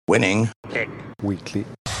Winning. Pick. Weekly.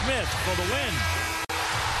 Smith for the win.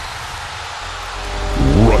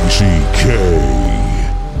 Ricey K.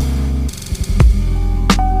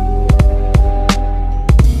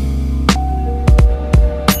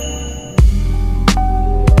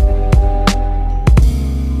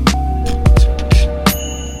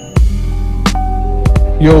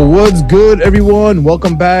 Yo, what's good, everyone?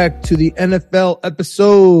 Welcome back to the NFL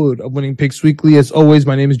episode of Winning Picks Weekly. As always,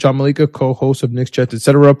 my name is John Malika, co-host of Knicks Jets,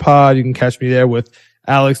 etc. pod. You can catch me there with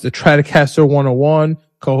Alex, the Stratocaster 101,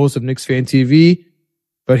 co-host of Knicks Fan TV.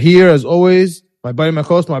 But here, as always, my buddy, my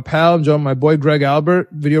host, my pal, I'm joined by my boy Greg Albert,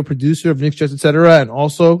 video producer of Knicks Jets, etc., and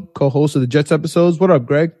also co-host of the Jets episodes. What up,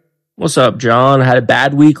 Greg? What's up, John? I had a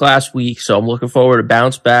bad week last week, so I'm looking forward to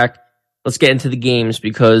bounce back. Let's get into the games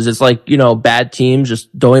because it's like, bad teams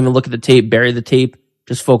just don't even look at the tape, bury the tape,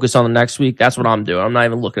 just focus on the next week. That's what I'm doing. I'm not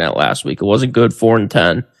even looking at last week. It wasn't good,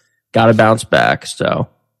 4-10. Got to bounce back. So,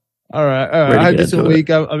 all right. I had this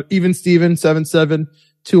week. I'm even Steven 7-7,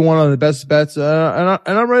 2-1 on the best bets, and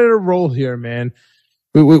I'm ready to roll here, man.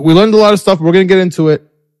 We learned a lot of stuff. We're gonna get into it.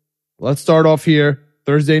 Let's start off here.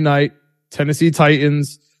 Thursday night, Tennessee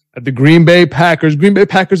Titans at the Green Bay Packers. Green Bay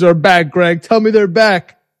Packers are back, Greg. Tell me they're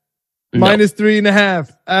back. No.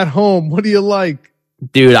 -3.5 at home. What do you like?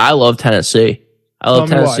 Dude, I love Tennessee. I love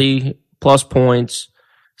Tennessee. Why. Plus points.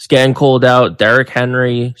 It's getting cold out. Derrick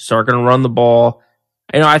Henry start going to run the ball.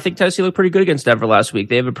 I think Tennessee looked pretty good against Denver last week.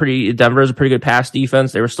 Denver has a pretty good pass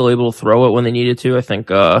defense. They were still able to throw it when they needed to. I think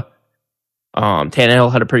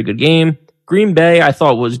Tannehill had a pretty good game. Green Bay, I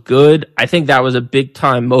thought was good. I think that was a big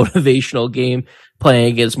time motivational game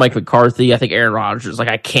playing against Mike McCarthy. I think Aaron Rodgers was like,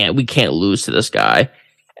 we can't lose to this guy.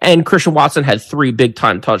 And Christian Watson had 3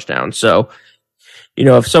 big-time touchdowns. So,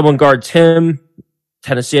 if someone guards him,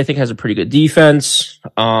 Tennessee, I think, has a pretty good defense.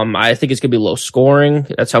 I think it's going to be low scoring.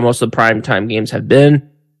 That's how most of the primetime games have been.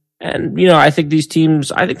 And, I think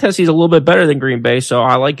Tennessee's a little bit better than Green Bay, so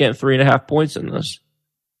I like getting 3.5 points in this.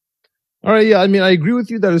 All right, yeah. I mean, I agree with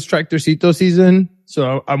you that it's Tractorcito season,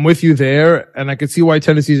 so I'm with you there. And I can see why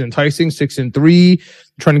Tennessee's enticing, 6-3,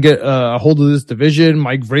 trying to get a hold of this division.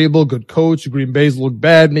 Mike Vrabel, good coach. Green Bay's looked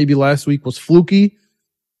bad. Maybe last week was fluky.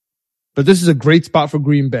 But this is a great spot for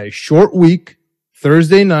Green Bay. Short week,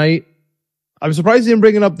 Thursday night. I'm surprised they didn't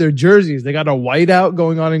bring up their jerseys. They got a whiteout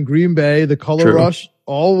going on in Green Bay, the color rush,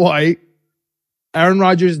 all white. Aaron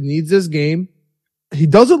Rodgers needs this game. He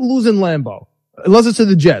doesn't lose in Lambeau. Unless it's to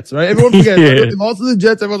the Jets, right? Everyone forgets. He lost to the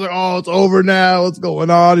Jets. Everyone's like, oh, it's over now. What's going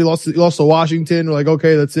on? He lost to Washington. We're like,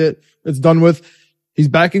 okay, that's it. It's done with. He's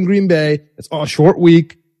back in Green Bay. It's a short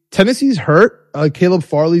week. Tennessee's hurt. Caleb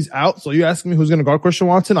Farley's out. So you asking me who's going to guard Christian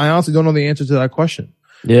Watson? I honestly don't know the answer to that question.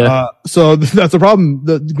 Yeah. So that's the problem.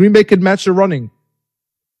 The Green Bay could match the running.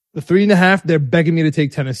 The 3.5, they're begging me to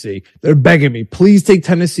take Tennessee. They're begging me. Please take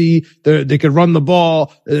Tennessee. They could run the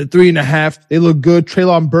ball. 3.5. They look good.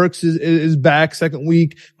 Treylon Burks is back second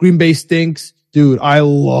week. Green Bay stinks. Dude, I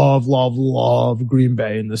love Green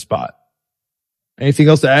Bay in this spot. Anything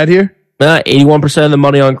else to add here? 81% of the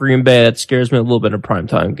money on Green Bay. That scares me a little bit in a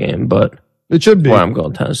primetime game, but it should be. Why I'm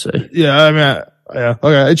going Tennessee. Yeah, I mean, yeah,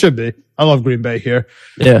 okay, it should be. I love Green Bay here.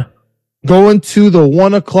 Yeah. Going to the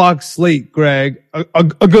 1:00 slate, Greg. A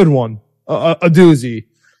good one. A doozy.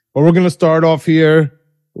 But we're going to start off here.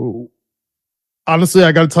 Honestly,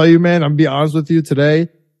 I got to tell you, man, I'm going to be honest with you today.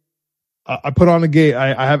 I put on a game.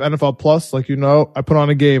 I have NFL Plus, like I put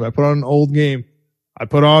on a game. I put on an old game. I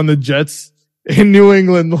put on the Jets in New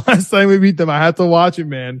England. The last time we beat them, I had to watch it,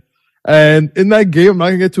 man. And in that game, I'm not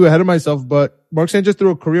going to get too ahead of myself, but Mark Sanchez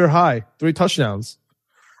threw a career high, 3 touchdowns.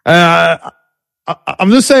 I'm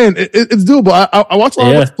just saying it's doable. I watch a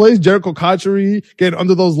lot of plays. Jericho Cotchery getting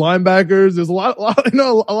under those linebackers. There's a lot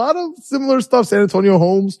of similar stuff. San Antonio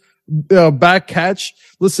Holmes, back catch.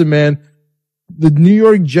 Listen, man, the New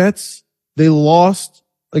York Jets, they lost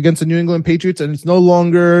against the New England Patriots, and it's no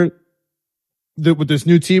longer with this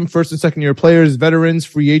new team, first and second year players, veterans,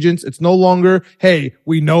 free agents. It's no longer, hey,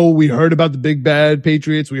 we heard about the big bad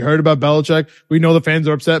Patriots. We heard about Belichick. We know the fans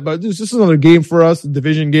are upset, but it's just another game for us, a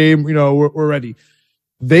division game. We're ready.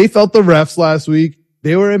 They felt the refs last week.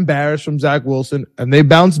 They were embarrassed from Zach Wilson, and they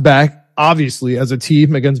bounced back, obviously, as a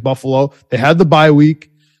team against Buffalo. They had the bye week.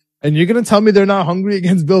 And you're going to tell me they're not hungry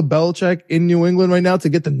against Bill Belichick in New England right now to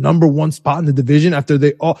get the number 1 spot in the division after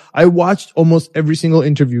I watched almost every single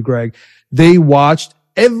interview, Greg.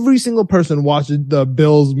 Every single person watched the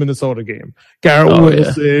Bills Minnesota game. Garrett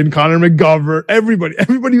Wilson, Connor McGovern, everybody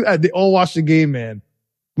they all watched the game, man.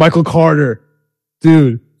 Michael Carter,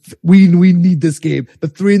 dude, we need this game. The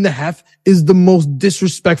 3.5 is the most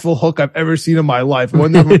disrespectful hook I've ever seen in my life.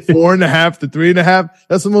 One from 4.5 to 3.5.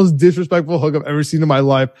 That's the most disrespectful hook I've ever seen in my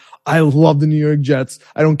life. I love the New York Jets.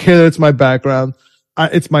 I don't care that it's my background.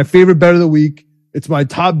 It's my favorite bet of the week. It's my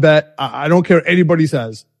top bet. I don't care what anybody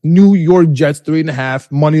says. New York Jets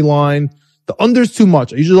 3.5 money line. The under's too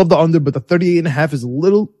much. I usually love the under, but the 38.5 is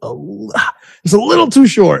it's a little too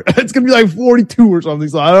short. It's going to be like 42 or something.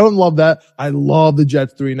 So I don't love that. I love the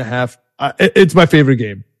Jets 3.5. It's my favorite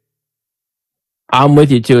game. I'm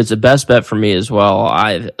with you too. It's the best bet for me as well.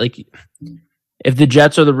 If the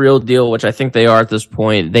Jets are the real deal, which I think they are at this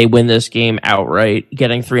point, they win this game outright,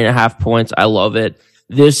 getting 3.5 points. I love it.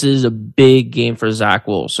 This is a big game for Zach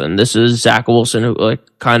Wilson. This is Zach Wilson who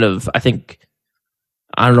I think,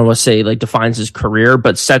 I don't know what to say, defines his career,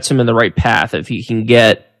 but sets him in the right path. If he can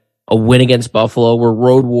get a win against Buffalo, we're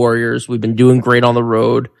road warriors. We've been doing great on the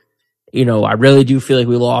road. I really do feel like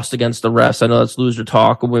we lost against the refs. I know that's loser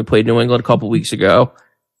talk when we played New England a couple weeks ago.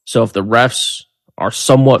 So if the refs are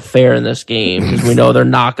somewhat fair in this game, because we know they're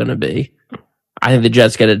not going to be, I think the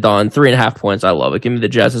Jets get it done. 3.5 points. I love it. Give me the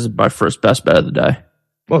Jets. This is my first best bet of the day.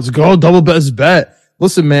 Let's go. Double best bet.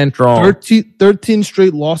 Listen, man, 13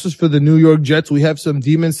 straight losses for the New York Jets. We have some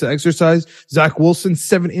demons to exercise. Zach Wilson,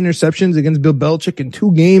 7 interceptions against Bill Belichick in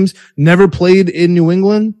 2 games. Never played in New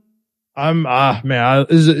England.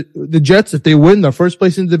 The Jets, if they win, they're first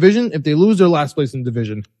place in the division. If they lose, they're last place in the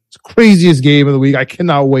division. It's the craziest game of the week. I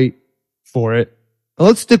cannot wait for it. Now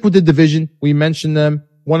let's stick with the division. We mentioned them.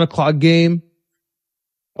 1:00 game.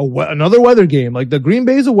 Another weather game. Like the Green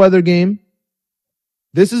Bay is a weather game.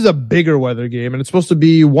 This is a bigger weather game, and it's supposed to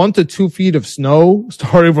be 1 to 2 feet of snow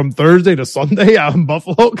starting from Thursday to Sunday out in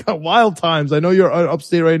Buffalo. Got wild times. I know you're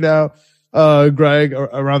upstate right now, Greg,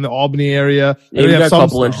 around the Albany area. Yeah, we got a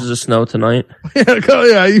couple inches of snow tonight.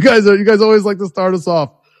 Yeah, you guys always like to start us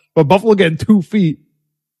off, but Buffalo getting 2 feet.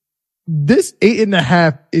 This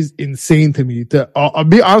 8.5 is insane to me. I'll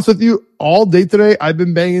be honest with you, all day today, I've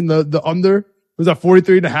been banging the under. It was at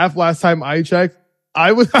 43.5 last time I checked.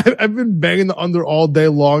 I've been banging the under all day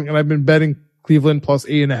long, and I've been betting Cleveland plus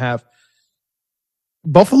 8.5.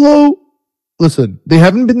 Buffalo, listen, they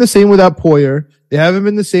haven't been the same without Poyer. They haven't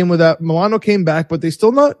been the same without Milano came back, but they're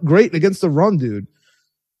still not great against the run, dude.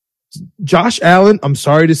 Josh Allen, I'm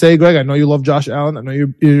sorry to say, Greg, I know you love Josh Allen. I know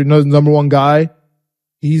you're the number one guy.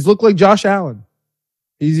 He's looked like Josh Allen.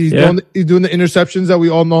 He's doing the interceptions that we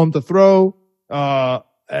all know him to throw.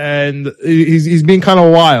 And he's being kind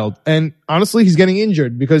of wild. And honestly, he's getting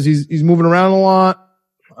injured because he's moving around a lot.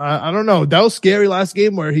 I don't know. That was scary last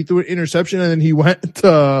game where he threw an interception and then he went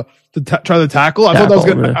to try to tackle. I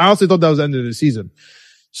honestly thought that was the end of the season.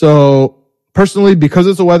 So personally, because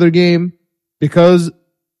it's a weather game, because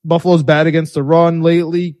Buffalo's bad against the run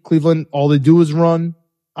lately, Cleveland, all they do is run.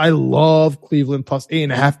 I love Cleveland plus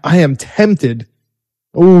 8.5. I am tempted.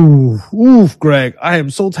 Oof, Greg. I am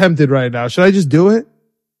so tempted right now. Should I just do it?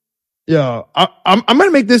 Yeah, I'm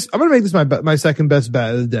gonna make this my second best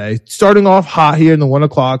bet of the day. Starting off hot here in the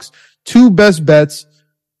 1:00s. 2 best bets.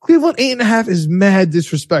 Cleveland 8.5 is mad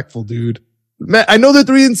disrespectful, dude. I know they're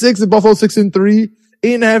 3-6 and Buffalo 6-3.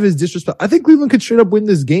 8.5 is disrespectful. I think Cleveland could straight up win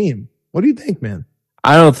this game. What do you think, man?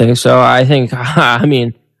 I don't think so. I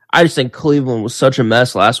just think Cleveland was such a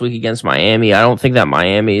mess last week against Miami. I don't think that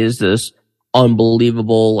Miami is this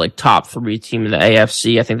unbelievable top 3 team in the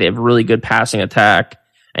AFC. I think they have a really good passing attack.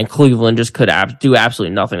 And Cleveland just could do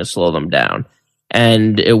absolutely nothing to slow them down.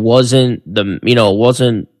 And it wasn't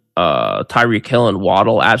Tyreek Hill and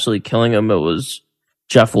Waddle absolutely killing him. It was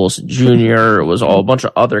Jeff Wilson Jr. It was a bunch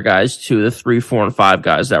of other guys too, the 3, 4, and 5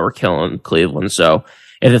 guys that were killing Cleveland. So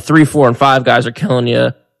if the 3, 4, and 5 guys are killing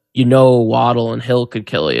you, Waddle and Hill could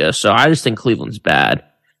kill you. So I just think Cleveland's bad.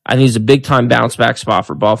 I think it's a big time bounce back spot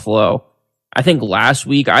for Buffalo. I think last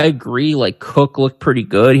week, I agree, Cook looked pretty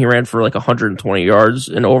good. He ran for 120 yards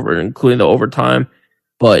including the overtime.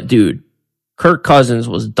 But dude, Kirk Cousins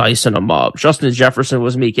was dicing them up. Justin Jefferson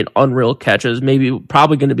was making unreal catches,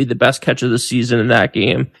 probably going to be the best catch of the season in that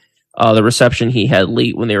game. The reception he had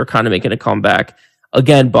late when they were kind of making a comeback.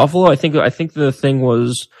 Again, Buffalo, I think the thing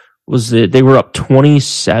was that they were up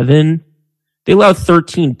 27. They allowed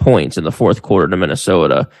 13 points in the fourth quarter to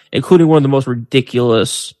Minnesota, including one of the most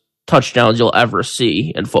ridiculous touchdowns you'll ever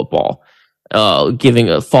see in football, giving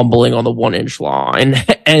a fumbling on the 1-inch line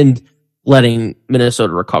and letting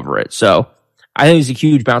Minnesota recover it. So I think it's a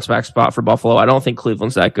huge bounce back spot for Buffalo. I don't think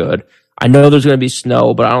Cleveland's that good. I know there's going to be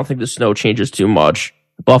snow, but I don't think the snow changes too much.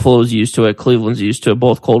 Buffalo's used to it. Cleveland's used to it.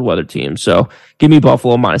 Both cold weather teams. So give me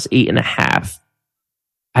Buffalo minus 8.5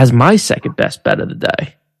 as my second best bet of the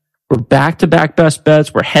day. We're back-to-back best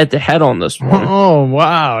bets. We're head-to-head on this one. Oh,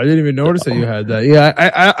 wow. I didn't even notice that you had that. Yeah,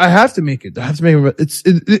 I have to make it. I have to make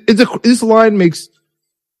it. This line makes,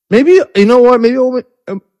 maybe, you know what? Maybe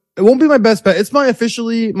it won't be my best bet. It's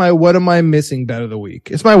officially my what am I missing bet of the week.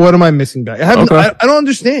 It's my what am I missing bet. I don't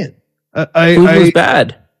understand. Who was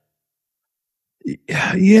bad?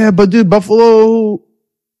 Yeah, but dude, Buffalo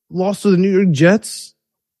lost to the New York Jets.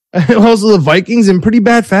 Also the Vikings in pretty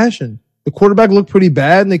bad fashion. The quarterback looked pretty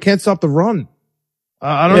bad, and they can't stop the run.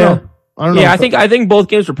 I don't know. Yeah, I think both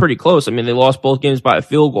games were pretty close. I mean, they lost both games by a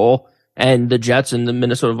field goal, and the Jets and the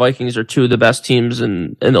Minnesota Vikings are two of the best teams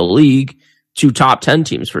in the league. Two top 10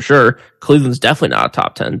 teams for sure. Cleveland's definitely not a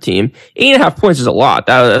top 10 team. 8.5 points is a lot.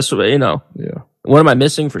 That's, you know. Yeah. What am I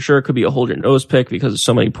missing? For sure, it could be a hold your nose pick because of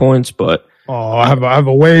so many points, but. Oh, I have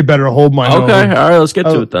a way better hold my nose. Okay, all right, let's get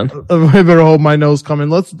to it then. A way better hold my nose coming.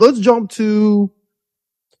 Let's jump to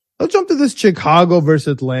this Chicago versus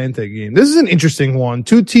Atlanta game. This is an interesting one.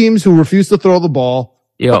 Two teams who refuse to throw the ball.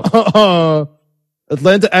 Yeah.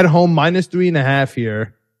 Atlanta at home -3.5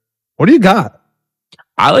 here. What do you got?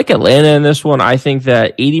 I like Atlanta in this one. I think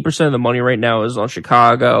that 80% of the money right now is on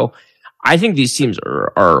Chicago. I think these teams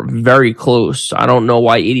are very close. I don't know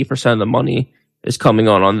why 80% of the money is coming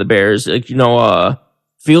on the Bears. Like, you know,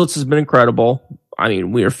 Fields has been incredible. I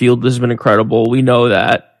mean, Fields has been incredible. We know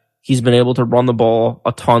that. He's been able to run the ball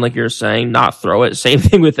a ton, like you're saying, not throw it. Same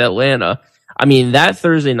thing with Atlanta. I mean, that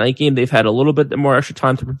Thursday night game, they've had a little bit more extra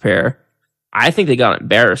time to prepare. I think they got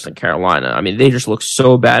embarrassed in Carolina. I mean, they just look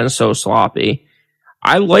so bad and so sloppy.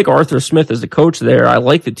 I like Arthur Smith as the coach there. I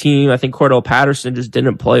like the team. I think Cordell Patterson just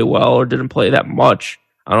didn't play well or didn't play that much.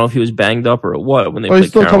 I don't know if he was banged up or what when they played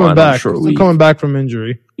still Carolina. Coming back. Still coming back from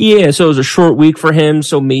injury. Yeah, so it was a short week for him,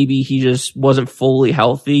 so maybe he just wasn't fully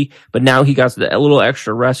healthy, but now he got a little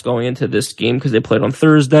extra rest going into this game because they played on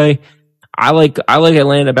Thursday. I like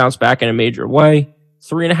Atlanta to bounce back in a major way.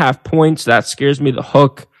 3.5 points, that scares me the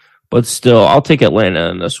hook, but still, I'll take Atlanta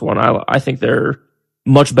in this one. I think they're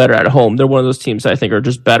much better at home. They're one of those teams I think are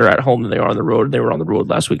just better at home than they are on the road. They were on the road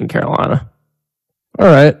last week in Carolina. All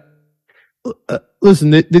right. Listen,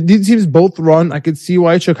 these teams both run. I could see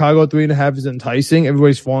why Chicago 3.5 is enticing.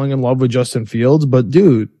 Everybody's falling in love with Justin Fields, but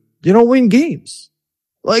dude, you don't win games.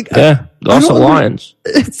 Like, yeah, lost the Lions.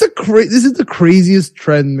 This is the craziest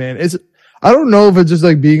trend, man. I don't know if it's just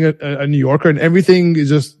like being a New Yorker and everything is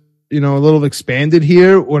just, you know, a little expanded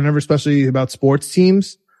here, whenever, especially about sports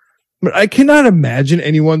teams. But I cannot imagine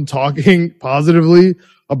anyone talking positively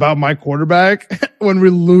about my quarterback when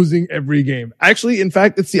we're losing every game. Actually, in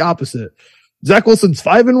fact, it's the opposite. Zach Wilson's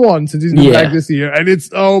 5-1 since he's been back this year. And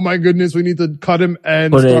it's, oh my goodness, we need to cut him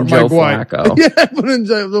and start Mike White. Yeah, put in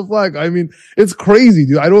Joe Flacco. I mean, it's crazy,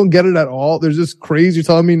 dude. I don't get it at all. They're just crazy. You're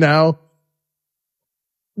telling me now,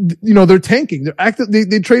 you know, they're tanking. They're active.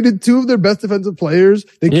 They traded two of their best defensive players.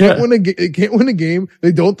 They can't win a game.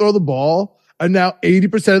 They don't throw the ball. And now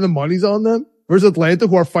 80% of the money's on them versus Atlanta,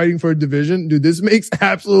 who are fighting for a division. Dude, this makes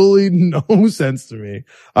absolutely no sense to me.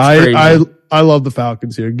 I love the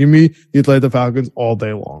Falcons here. Give me the Atlanta Falcons all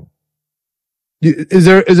day long. Is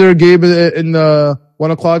there a game in the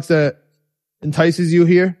 1 o'clocks that entices you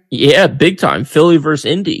here? Yeah, big time. Philly versus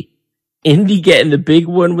Indy. Indy getting the big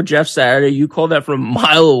win with Jeff Saturday. You called that from a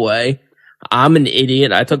mile away. I'm an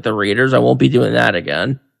idiot. I took the Raiders. I won't be doing that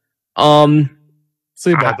again.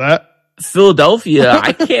 Say about that. Philadelphia,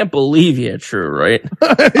 I can't believe you. True, right?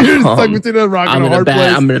 You're just stuck between a rock and a hard place.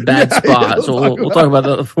 I'm in a bad spot. So we'll talk about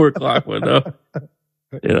the 4 o'clock window.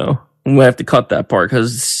 You know, I'm gonna have to cut that part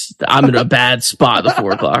because I'm in a bad spot. The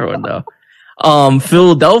 4 o'clock window.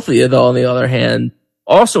 Philadelphia, though, on the other hand,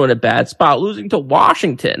 also in a bad spot, losing to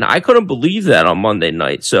Washington. I couldn't believe that on Monday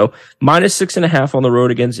night. So -6.5 on the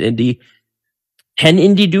road against Indy. Can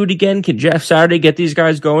Indy do it again? Can Jeff Saturday get these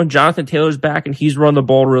guys going? Jonathan Taylor's back and he's run the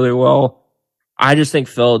ball really well. I just think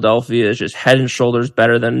Philadelphia is just head and shoulders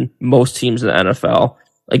better than most teams in the NFL.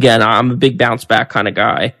 Again, I'm a big bounce back kind of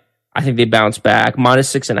guy. I think they bounce back.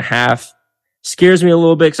 -6.5 scares me a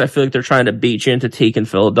little bit because I feel like they're trying to bait you into taking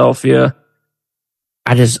Philadelphia.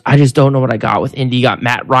 I just don't know what I got with Indy. You got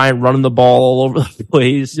Matt Ryan running the ball all over the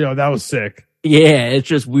place. Yo, that was sick. Yeah, it's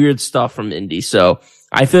just weird stuff from Indy. So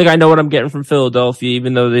I feel like I know what I'm getting from Philadelphia,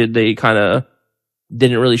 even though they kind of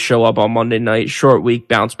didn't really show up on Monday night. Short week,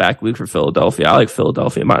 bounce back week for Philadelphia. I like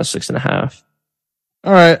Philadelphia -6.5.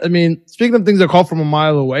 All right. I mean, speaking of things I called from a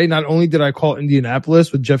mile away, not only did I call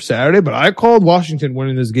Indianapolis with Jeff Saturday, but I called Washington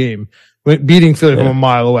winning this game, beating Philly from a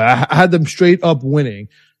mile away. I had them straight up winning.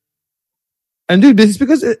 And dude, this is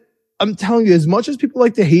because I'm telling you, as much as people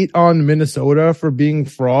like to hate on Minnesota for being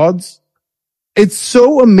frauds, it's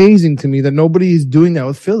so amazing to me that nobody is doing that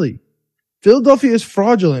with Philly. Philadelphia is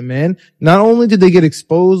fraudulent, man. Not only did they get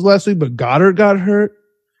exposed last week, but Goddard got hurt.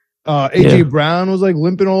 AJ Brown was like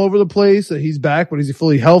limping all over the place. He's back, but is he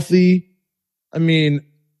fully healthy? I mean,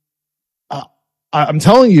 I'm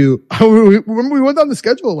telling you, remember we went down the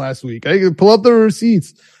schedule last week. I can pull up the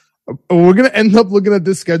receipts. We're going to end up looking at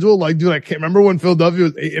this schedule like, dude, I can't remember when Philadelphia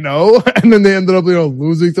was 8-0 and then they ended up,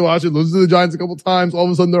 losing to Washington, losing to the Giants a couple times. All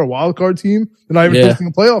of a sudden they're a wild card team. They're not even facing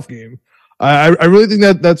a playoff game. I really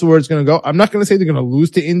think that's where it's going to go. I'm not going to say they're going to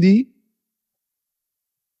lose to Indy.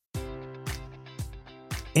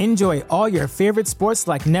 Enjoy all your favorite sports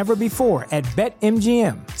like never before at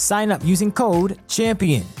BetMGM. Sign up using code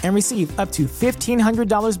CHAMPION and receive up to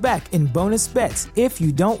 $1,500 back in bonus bets if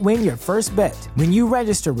you don't win your first bet. When you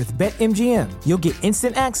register with BetMGM, you'll get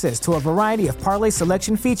instant access to a variety of parlay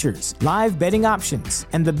selection features, live betting options,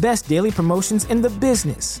 and the best daily promotions in the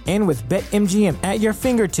business. And with BetMGM at your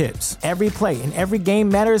fingertips, every play and every game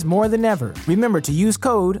matters more than ever. Remember to use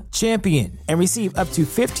code CHAMPION and receive up to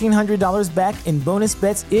 $1,500 back in bonus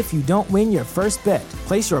bets if you don't win your first bet.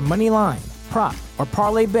 Place your money line, prop, or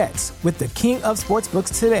parlay bets with the king of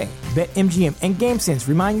sportsbooks today. BetMGM and GameSense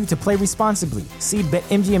remind you to play responsibly. See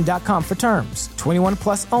BetMGM.com for terms. 21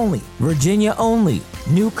 plus only. Virginia only.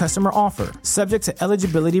 New customer offer. Subject to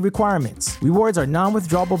eligibility requirements. Rewards are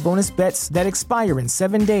non-withdrawable bonus bets that expire in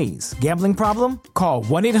 7 days. Gambling problem? Call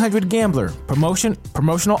 1-800-GAMBLER.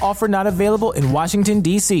 Promotional offer not available in Washington,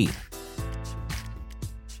 D.C.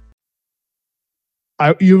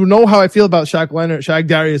 You know how I feel about Shaq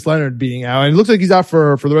Darius Leonard being out, and it looks like he's out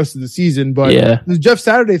for the rest of the season. But the Jeff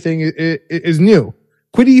Saturday thing is new.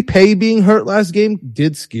 Kwity Paye being hurt last game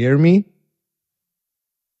did scare me.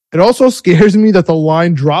 It also scares me that the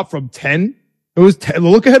line dropped from 10. It was 10. The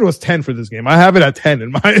look ahead was 10 for this game. I have it at 10 in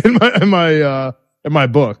my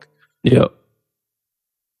book. Yeah.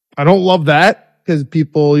 I don't love that because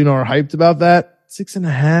people, are hyped about that.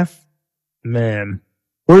 6.5. Man,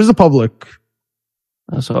 where's the public?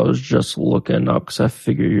 So I was just looking up because I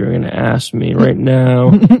figured you're going to ask me right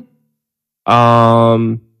now.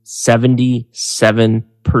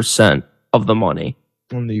 77% of the money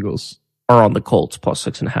on the Eagles are on the Colts plus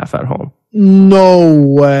 6.5 at home. No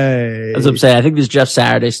way. As I'm saying, I think this Jeff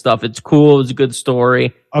Saturday stuff, it's cool. It's a good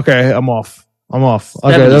story. Okay, I'm off.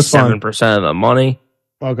 Okay, that's fine. 7% of the money.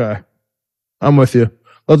 Okay. I'm with you.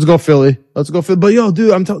 Let's go Philly. But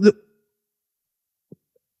dude, I'm telling you,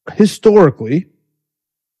 historically,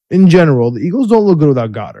 in general, the Eagles don't look good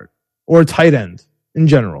without Goddard or a tight end in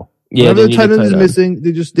general. Yeah, whenever the tight end is missing,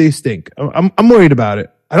 they stink. I'm worried about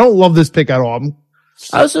it. I don't love this pick at all.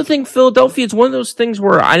 I also think Philadelphia, it's one of those things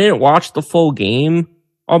where I didn't watch the full game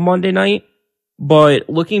on Monday night, but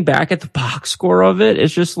looking back at the box score of it,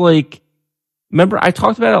 it's just like, remember I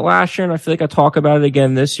talked about it last year and I feel like I talk about it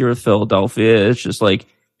again this year with Philadelphia. It's just like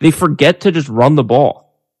they forget to just run the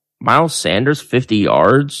ball. Miles Sanders, 50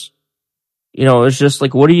 yards. It's just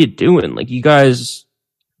like, what are you doing? Like, you guys.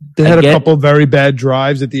 They had a couple very bad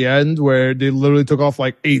drives at the end where they literally took off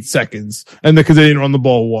like 8 seconds and because they didn't run the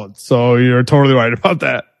ball once. So you're totally right about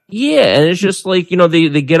that. Yeah. And it's just like,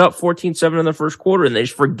 they get up 14-7 in the first quarter and they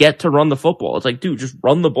just forget to run the football. It's like, dude, just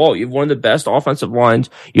run the ball. You have one of the best offensive lines.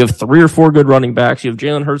 You have 3 or 4 good running backs. You have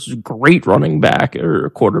Jalen Hurts, who's a great running back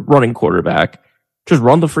or running quarterback. Just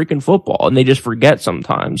run the freaking football. And they just forget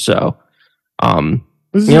sometimes. So,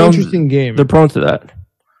 this is an interesting game. They're prone to that.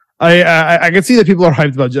 I can see that people are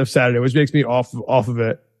hyped about Jeff Saturday, which makes me off of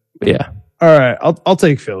it. Yeah. All right. I'll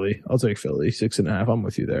take Philly. 6.5. I'm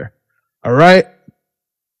with you there. All right.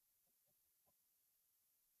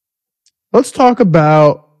 Let's talk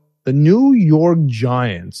about the New York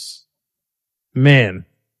Giants. Man,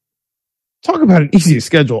 talk about an easy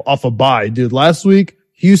schedule off a bye, dude. Last week,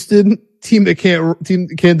 Houston, team that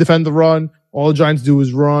can't defend the run. All the Giants do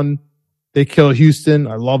is run. They kill Houston.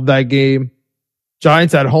 I love that game.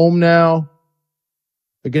 Giants at home now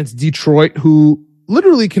against Detroit, who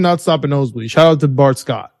literally cannot stop a nosebleed. Shout out to Bart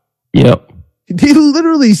Scott. Yep. They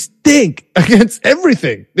literally stink against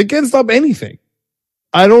everything. They can't stop anything.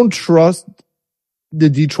 I don't trust the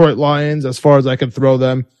Detroit Lions as far as I can throw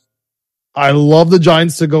them. I love the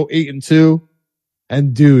Giants to go 8-2.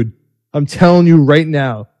 And dude, I'm telling you right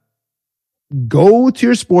now, go to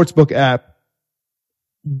your sportsbook app.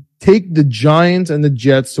 Take the Giants and the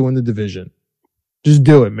Jets to win the division. Just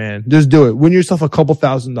do it, man. Just do it. Win yourself a couple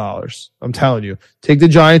 $1,000s. I'm telling you. Take the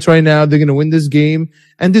Giants right now. They're going to win this game.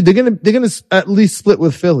 And dude, they're going to at least split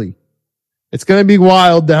with Philly. It's going to be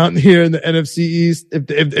wild down here in the NFC East. If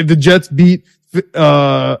the Jets beat,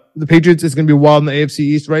 the Patriots, it's going to be wild in the AFC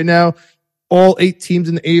East right now. All 8 teams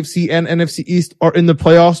in the AFC and NFC East are in the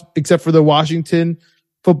playoffs except for the Washington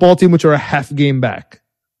football team, which are a half game back.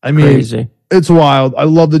 I mean, Crazy. It's wild. I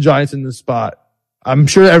love the Giants in this spot. I'm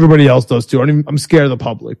sure everybody else does too. I'm scared of the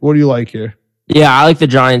public. What do you like here? Yeah, I like the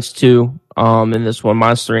Giants too. In this one,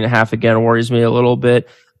 -3.5 again worries me a little bit.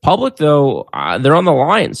 Public though, they're on the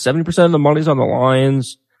Lions. 70% of the money's on the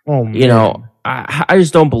Lions. Oh man. You know, I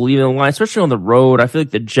just don't believe in the Lions, especially on the road. I feel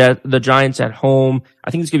like the Giants at home,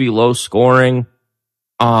 I think it's gonna be low scoring.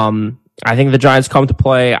 I think the Giants come to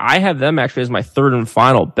play. I have them actually as my third and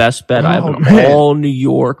final best bet. I have an all New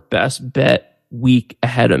York best bet week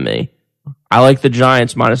ahead of me. I like the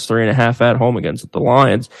Giants -3.5 at home against the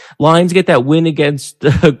Lions. Lions get that win against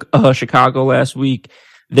Chicago last week.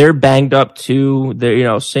 They're banged up too.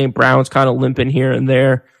 They're, St. Brown's kind of limping here and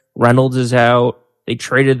there. Reynolds is out. They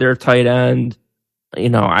traded their tight end.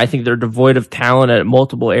 I think they're devoid of talent at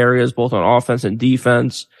multiple areas, both on offense and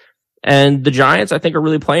defense. And the Giants, I think, are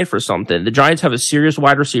really playing for something. The Giants have a serious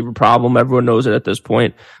wide receiver problem. Everyone knows it at this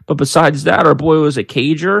point. But besides that, our boy was a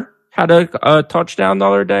Cager. Had a touchdown the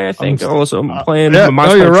other day, I think. Also playing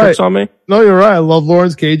tricks on me. No, you're right. I love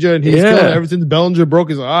Lawrence Cager, and he's killing it. Ever since Bellinger broke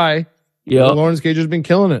his eye, Lawrence Cager's been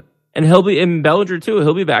killing it. And he'll be in Bellinger too.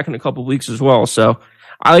 He'll be back in a couple of weeks as well. So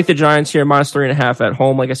I like the Giants here, -3.5 at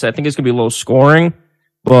home. Like I said, I think it's gonna be low scoring,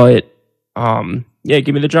 but give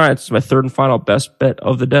me the Giants. It's my third and final best bet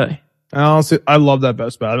of the day. Honestly, I love that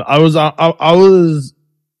best bet. I was.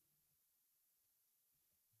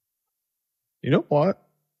 You know what?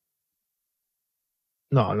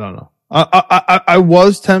 No. I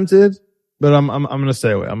was tempted, but I'm gonna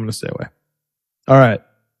stay away. All right.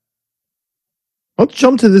 Let's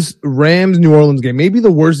jump to this Rams New Orleans game. Maybe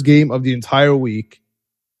the worst game of the entire week.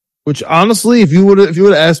 Which honestly, if you would have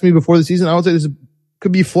asked me before the season, I would say this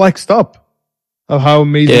could be flexed up of how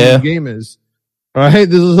amazing the game is. All right.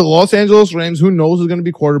 This is the Los Angeles Rams. Who knows who's going to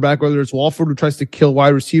be quarterback, whether it's Walford who tries to kill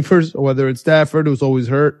wide receivers or whether it's Stafford who's always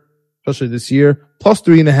hurt, especially this year.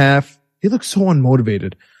 +3.5. He looks so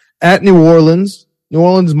unmotivated. At New Orleans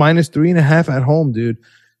 -3.5 at home, dude.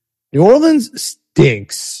 New Orleans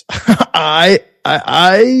stinks. I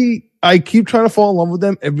keep trying to fall in love with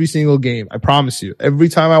them every single game. I promise you. Every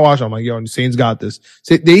time I watch them, I'm like, yo, Saints got this.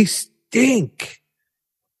 They stink.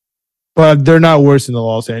 But they're not worse than the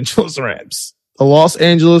Los Angeles Rams. The Los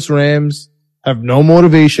Angeles Rams have no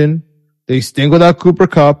motivation. They stink without Cooper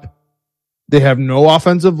Kupp. They have no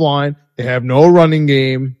offensive line. They have no running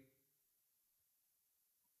game.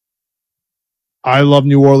 I love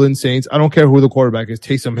New Orleans Saints. I don't care who the quarterback is.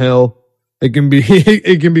 Taysom Hill. It can be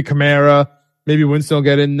Kamara. Maybe Winston will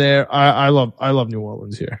get in there. I love New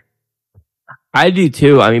Orleans here. I do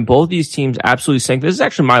too. I mean, both these teams absolutely stink. This is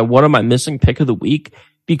actually one of my missing pick of the week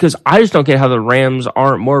because I just don't get how the Rams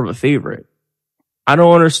aren't more of a favorite. I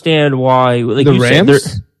don't understand why. Like the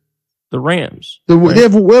Rams? The Rams. They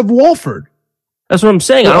have Walford. That's what I'm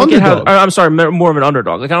saying. I don't get how. I'm sorry, more of an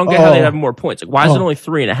underdog. Like I don't get how they have more points. Like why is it only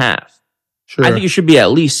 3.5? Sure. I think it should be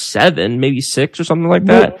at least 7, maybe 6 or something like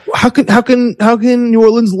that. Well, how can New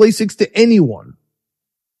Orleans lay 6 to anyone?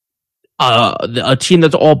 A team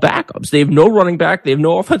that's all backups. They have no running back. They have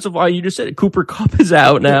no offensive line. You just said it. Cooper Kupp is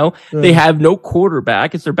out now. Yeah. They have no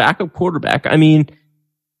quarterback. It's their backup quarterback. I mean,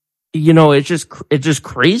 it's just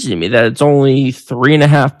crazy to me that it's only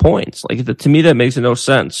 3.5 points. Like to me, that makes no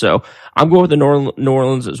sense. So I'm going with the New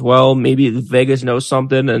Orleans as well. Maybe Vegas knows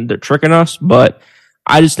something and they're tricking us, but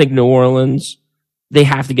I just think New Orleans, they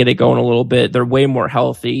have to get it going a little bit. They're way more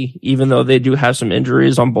healthy, even though they do have some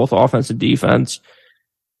injuries on both offense and defense.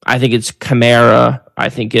 I think it's Kamara. I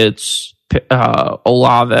think it's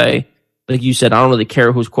Olave. Like you said, I don't really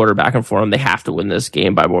care who's quarterbacking for them. They have to win this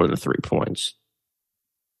game by more than 3 points.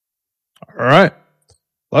 All right.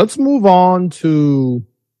 Let's move on to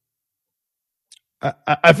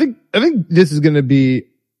I think this is going to be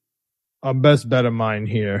a best bet of mine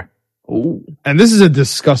here. Ooh. And this is a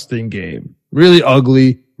disgusting game. Really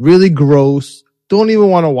ugly, really gross. Don't even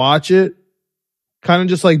want to watch it. Kind of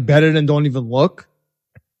just like bet it and don't even look.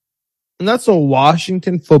 And that's a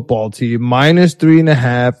Washington football team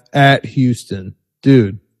 -3.5 at Houston.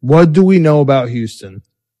 Dude, what do we know about Houston?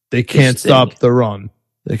 They can't stop the run.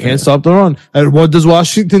 They can't stop the run. And what does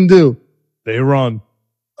Washington do? They run.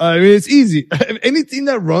 I mean, it's easy. Any team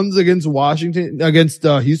that runs against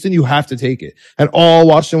Houston, you have to take it. And all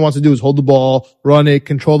Washington wants to do is hold the ball, run it,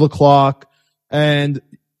 control the clock. And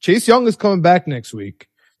Chase Young is coming back next week.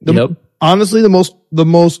 Honestly, the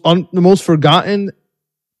most forgotten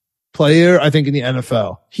player, I think, in the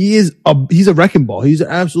NFL. He's a wrecking ball. He's an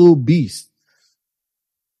absolute beast.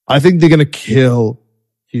 I think they're going to kill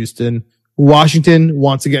Houston. Washington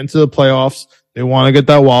wants to get into the playoffs. They want to get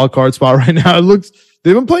that wild card spot right now.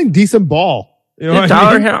 They've been playing decent ball.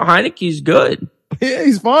 Tyler Heineke's good. Yeah,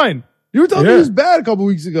 he's fine. You were telling me he was bad a couple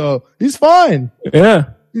weeks ago. He's fine.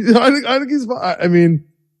 Yeah. I think he's fine. I mean,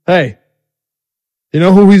 hey, you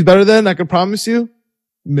know who he's better than? I can promise you,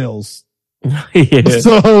 Mills. Yeah.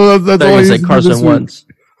 So that's all he's Carson Wentz.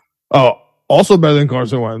 Oh, also better than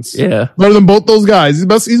Carson Wentz. Yeah. Better than both those guys.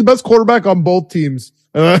 He's the best quarterback on both teams.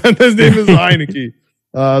 And his name is Heineke.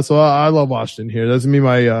 So I love Washington here. That's me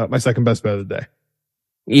my second best bet of the day.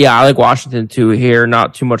 Yeah, I like Washington too here.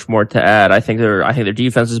 Not too much more to add. I think their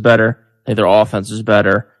defense is better. I think their offense is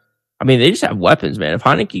better. I mean, they just have weapons, man. If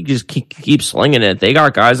Heineke just keep slinging it, they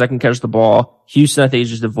got guys that can catch the ball. Houston, I think,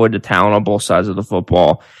 just avoided the talent on both sides of the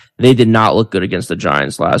football. They did not look good against the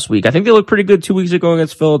Giants last week. I think they looked pretty good 2 weeks ago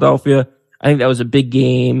against Philadelphia. I think that was a big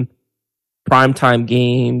game, primetime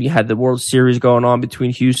game. You had the World Series going on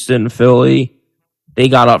between Houston and Philly. They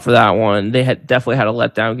got up for that one. They had definitely had a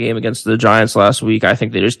letdown game against the Giants last week. I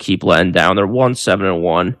think they just keep letting down. They're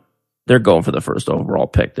 1-7-1. They're going for the first overall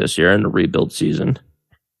pick this year in the rebuild season.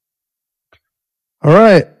 All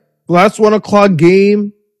right. Last 1 o'clock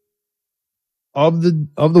game of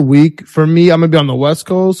the week. For me, I'm going to be on the West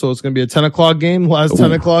Coast, so it's going to be a 10 o'clock game. Last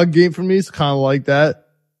 10 o'clock game for me. It's kind of like that.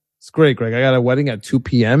 It's great, Greg. I got a wedding at 2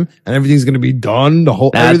 p.m. and everything's going to be done.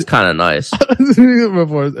 That's kind of nice.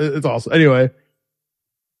 It's awesome. Anyway,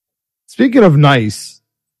 speaking of nice,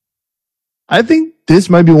 I think this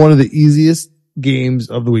might be one of the easiest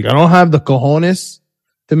games of the week. I don't have the cojones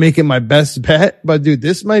to make it my best bet, but dude,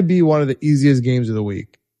 this might be one of the easiest games of the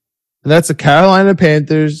week. And that's the Carolina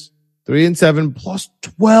Panthers, 3-7 plus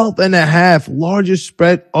 12.5, largest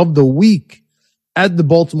spread of the week at the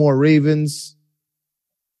Baltimore Ravens.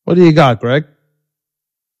 What do you got, Greg?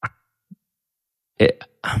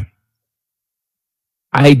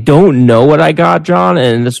 I don't know what I got, John,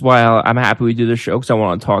 and that's why I'm happy we do this show because I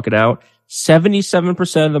want to talk it out.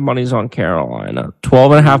 77% of the money's on Carolina.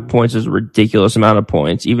 12.5 points is a ridiculous amount of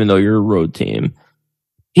points, even though you're a road team.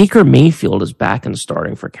 Baker Mayfield is back and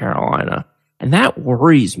starting for Carolina, and that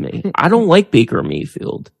worries me. I don't like Baker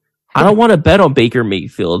Mayfield. I don't want to bet on Baker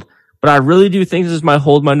Mayfield, but I really do think this is my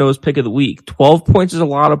hold my nose pick of the week. 12 points is a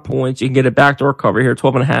lot of points. You can get a backdoor cover here,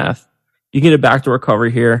 12.5. You can get a backdoor cover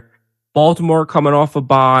here. Baltimore coming off a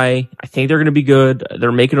bye. I think they're going to be good.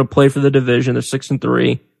 They're making a play for the division. They're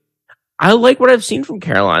 6-3. I like what I've seen from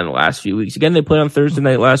Carolina the last few weeks. Again, they played on Thursday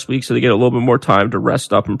night last week, so they get a little bit more time to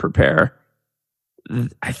rest up and prepare.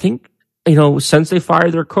 I think, since they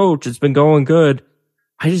fired their coach, it's been going good.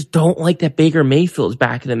 I just don't like that Baker Mayfield's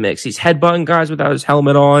back in the mix. He's headbutting guys without his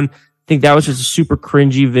helmet on. I think that was just a super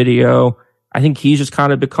cringy video. I think he's just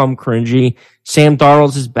kind of become cringy. Sam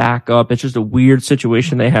Darnold's his backup. It's just a weird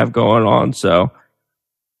situation they have going on. So,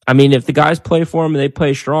 I mean, if the guys play for him and they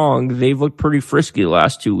play strong, they've looked pretty frisky the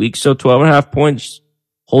last 2 weeks. So 12.5 points,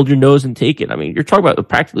 hold your nose and take it. I mean, you're talking about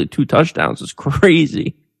practically 2 touchdowns. It's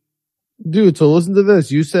crazy. Dude, so listen to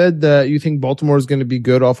this. You said that you think Baltimore is going to be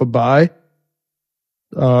good off a bye.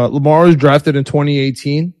 Lamar was drafted in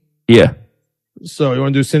 2018. Yeah. So you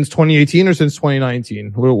want to do since 2018 or since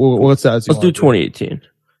 2019? What's that? Let's do 2018.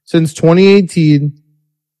 Since 2018,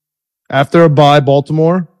 after a bye,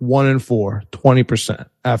 Baltimore 1-4, 20%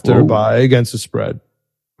 after a bye against the spread.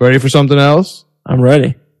 Ready for something else? I'm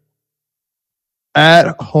ready.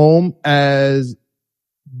 At home as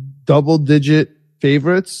double-digit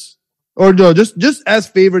favorites, or no, just as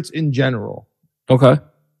favorites in general. Okay.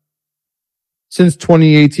 Since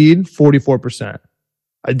 2018, 44%.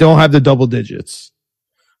 I don't have the double digits,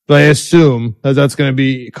 but I assume that that's going to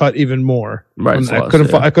be cut even more. Right.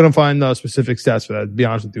 I couldn't find the specific stats for that, to be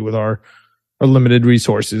honest with you, with our limited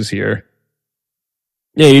resources here.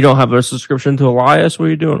 Yeah, you don't have a subscription to Elias? What are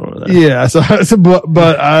you doing over there? Yeah,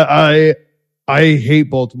 but I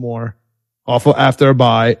hate Baltimore after a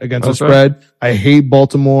bye against the spread. I hate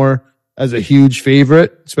Baltimore as a huge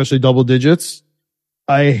favorite, especially double digits.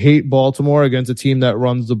 I hate Baltimore against a team that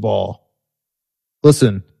runs the ball.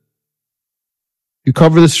 Listen, you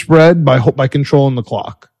cover the spread by controlling the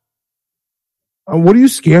clock. What are you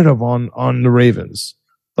scared of on the Ravens?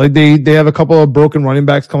 Like they have a couple of broken running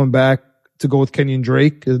backs coming back to go with Kenyon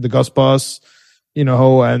Drake, the Gus Bus, and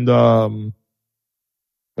the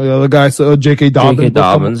other guy, so J.K. Dobbins. J.K.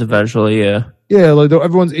 Dobbins eventually, yeah. Yeah, like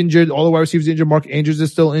everyone's injured. All the wide receivers injured. Mark Andrews is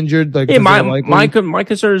still injured. Like, hey, my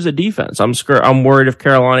concern is the defense. I'm worried if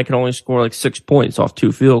Carolina can only score like 6 points off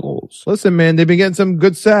 2 field goals. Listen, man, they've been getting some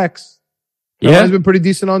good sacks. Carolina's been pretty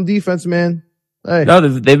decent on defense, man. Hey. No,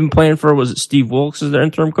 they've been playing for, was it Steve Wilkes as their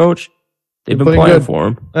interim coach? They've been playing for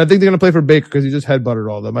him. I think they're going to play for Baker because he just headbutted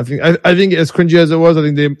all of them. I think as cringy as it was, I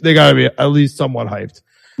think they got to be at least somewhat hyped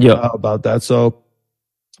about that. So,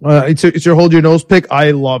 it's your hold your nose pick. I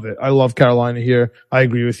love it. I love Carolina here. I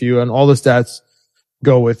agree with you. And all the stats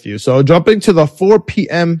go with you. So jumping to the 4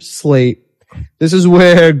 p.m. slate. This is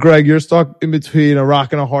where, Greg, you're stuck in between a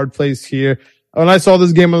rock and a hard place here. When I saw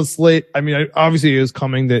this game on the slate, I mean, obviously it was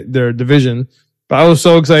coming, their division, but I was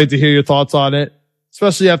so excited to hear your thoughts on it,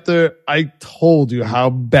 especially after I told you how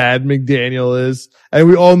bad McDaniel is. And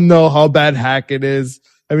we all know how bad Hackett is.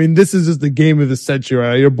 I mean, this is just the game of the century,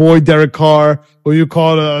 right? Your boy Derek Carr, who you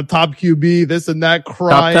call a top QB, this and that,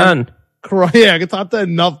 crying. Top 10. Yeah, top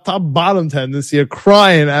 10, top bottom 10 this year,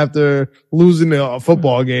 crying after losing a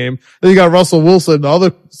football game. Then you got Russell Wilson, the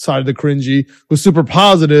other side of the cringy, who's super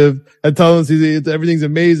positive and telling us everything's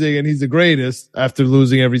amazing and he's the greatest after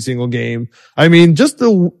losing every single game. I mean, just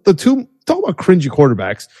the two, talk about cringy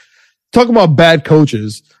quarterbacks. Talk about bad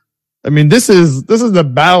coaches. I mean, this is the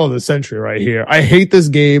battle of the century right here. I hate this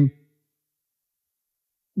game.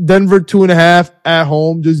 Denver 2.5 at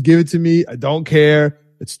home. Just give it to me. I don't care.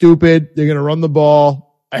 It's stupid. They're going to run the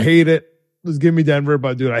ball. I hate it. Just give me Denver.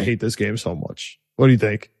 But dude, I hate this game so much. What do you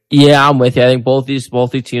think? Yeah, I'm with you. I think both these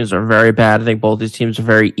teams are very bad. I think both these teams are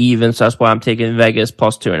very even. So that's why I'm taking Vegas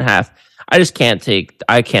plus 2.5.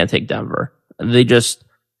 I can't take Denver. They just,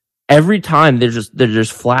 every time they're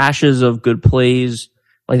just flashes of good plays.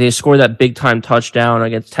 Like they scored that big time touchdown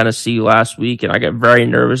against Tennessee last week. And I get very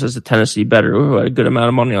nervous as a Tennessee bettor who had a good amount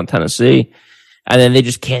of money on Tennessee. And then they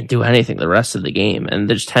just can't do anything the rest of the game. And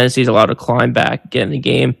Tennessee's allowed to climb back, get in the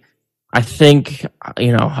game. I think, I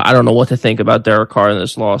don't know what to think about Derek Carr in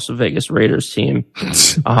this loss of Vegas Raiders team.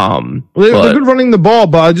 They've been running the ball,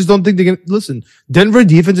 but I just don't think they can. Listen, Denver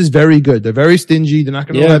defense is very good. They're very stingy. They're not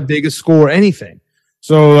going to let Vegas score anything.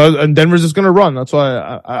 So, and Denver's just going to run. That's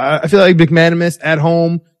why I feel like McManus at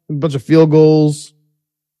home, a bunch of field goals.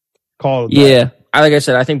 Call it. Yeah. Like I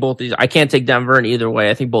said, I think both these, I can't take Denver in either way.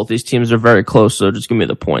 I think both these teams are very close. So just give me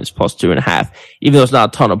the points plus 2.5. Even though it's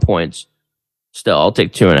not a ton of points, still I'll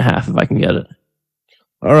take 2.5 if I can get it.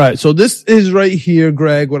 All right. So this is right here,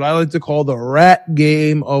 Greg, what I like to call the rat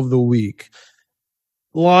game of the week.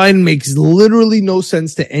 Line makes literally no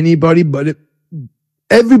sense to anybody, but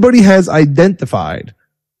everybody has identified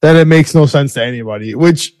that it makes no sense to anybody,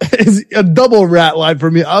 which is a double rat line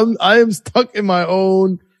for me. I am stuck in my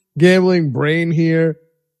own gambling brain here.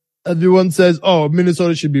 Everyone says, oh,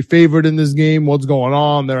 Minnesota should be favored in this game. What's going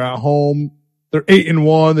on? They're at home. They're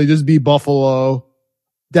 8-1. They just beat Buffalo.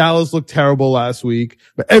 Dallas looked terrible last week,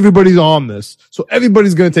 but everybody's on this. So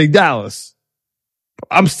everybody's going to take Dallas.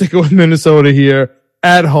 I'm sticking with Minnesota here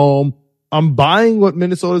at home. I'm buying what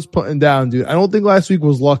Minnesota's putting down, dude. I don't think last week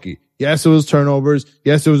was lucky. Yes, it was turnovers.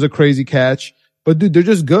 Yes, it was a crazy catch, but dude, they're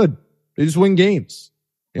just good. They just win games.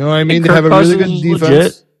 You know what I mean? They have a really good defense.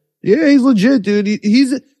 Legit. Yeah, he's legit, dude.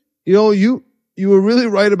 He's, you were really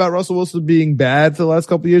right about Russell Wilson being bad for the last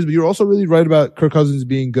couple of years, but you're also really right about Kirk Cousins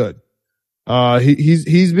being good.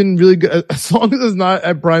 He's been really good as long as it's not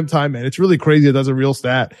at prime time, man. It's really crazy that that's a real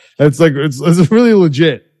stat. It's really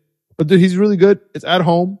legit. But dude, he's really good. It's at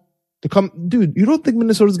home. Dude, you don't think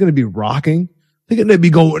Minnesota's going to be rocking? They're going to be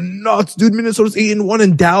going nuts, dude. Minnesota's 8-1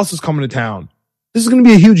 and Dallas is coming to town. This is going to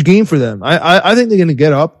be a huge game for them. I think they're going to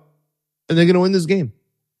get up and they're going to win this game.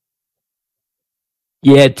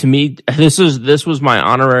 Yeah, to me, this was my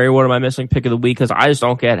honorary what am I missing pick of the week because I just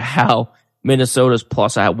don't get how Minnesota's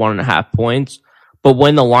plus at 1.5 points. But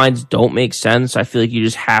when the lines don't make sense, I feel like you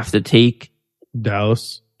just have to take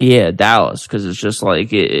Dallas. Yeah, Dallas, because it's just like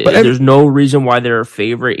there's no reason why they're a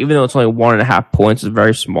favorite, even though it's only 1.5 points. It's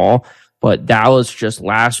very small. But Dallas just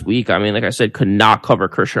last week, I mean, like I said, could not cover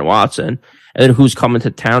Christian Watson. And then who's coming to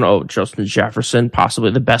town? Oh, Justin Jefferson, possibly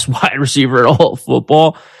the best wide receiver in all of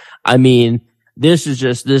football. I mean, this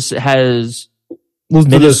has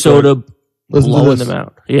Minnesota blowing them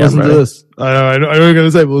out. Yeah, listen to this. I know what you're going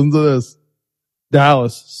to say, but listen to this.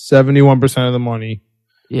 Dallas, 71% of the money.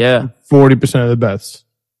 Yeah. 40% of the bets.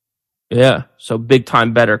 Yeah. So big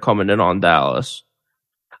time better coming in on Dallas.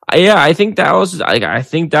 I think Dallas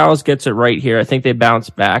gets it right here. I think they bounce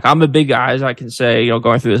back. I'm a big guy, as I can say,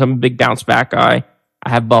 going through this, I'm a big bounce back guy. I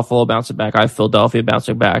have Buffalo bouncing back. I have Philadelphia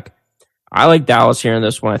bouncing back. I like Dallas here in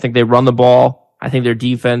this one. I think they run the ball. I think their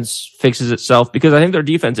defense fixes itself because I think their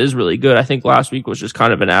defense is really good. I think last week was just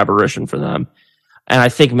kind of an aberration for them. And I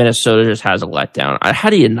think Minnesota just has a letdown. How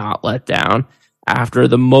do you not let down after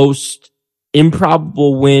the most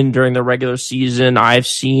improbable win during the regular season I've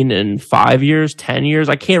seen in 5 years, 10 years?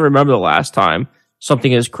 I can't remember the last time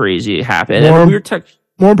something as crazy happened.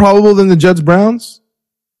 More probable than the Jets-Browns?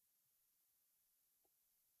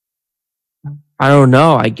 I don't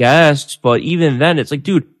know, I guess. But even then, it's like,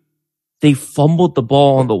 dude, they fumbled the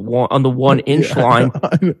ball on the 1 inch line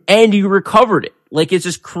and you recovered it. Like, it's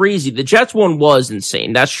just crazy. The Jets one was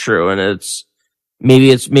insane. That's true. And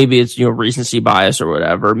Maybe it's recency bias or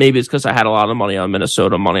whatever. Maybe it's because I had a lot of money on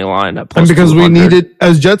Minnesota money line at and because we needed,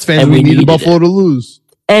 as Jets fans, we needed Buffalo to lose.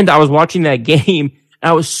 And I was watching that game. And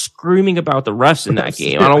I was screaming about the refs in that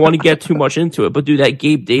game. I don't want to get too much into it, but dude, that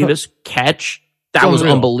Gabe Davis catch, that was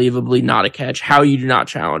unbelievably not a catch. How you do not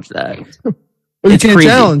challenge that? Well, you can't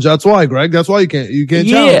challenge. That's why, Greg. That's why you can't challenge.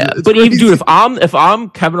 Yeah, but even, dude, if I'm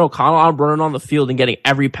Kevin O'Connell, I'm running on the field and getting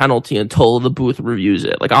every penalty until the booth reviews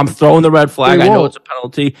it. Like, I'm throwing the red flag. I know it's a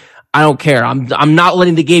penalty. I don't care. I'm not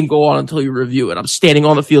letting the game go on until you review it. I'm standing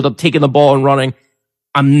on the field. I'm taking the ball and running.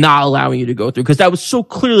 I'm not allowing you to go through because that was so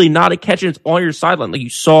clearly not a catch and it's on your sideline. Like, you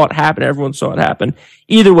saw it happen. Everyone saw it happen.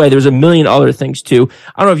 Either way, there's a million other things too.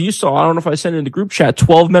 I don't know if you saw, I don't know if I sent it in the group chat,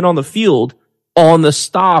 12 men on the field on the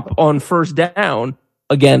stop on first down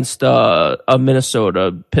against, a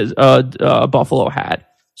Minnesota, Buffalo had.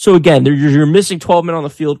 So again, you're missing 12 men on the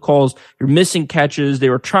field calls. You're missing catches. They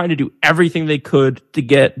were trying to do everything they could to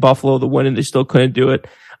get Buffalo the win and they still couldn't do it.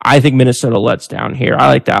 I think Minnesota lets down here. I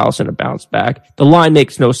like Dallas in a bounce back. The line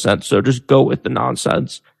makes no sense, so just go with the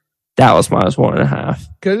nonsense. Dallas -1.5.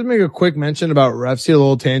 Can I just make a quick mention about refs here? A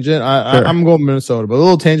little tangent. I'm going Minnesota, but a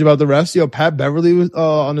little tangent about the refs. Pat Beverly was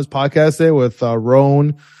on his podcast today with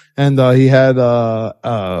Roan, and he had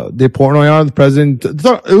Dave Portnoy on, the president.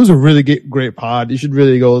 It was a really great pod. You should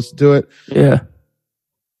really go listen to it. Yeah.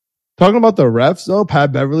 Talking about the refs, though,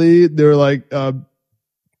 Pat Beverly, they were like,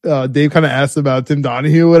 Dave kind of asked about Tim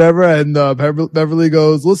Donahue, whatever, and Beverly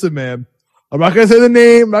goes, "Listen, man, I'm not gonna say the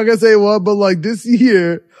name, I'm not gonna say what, but like this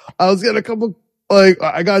year, I was getting a couple, like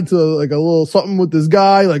I got into like a little something with this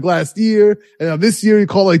guy like last year, and this year he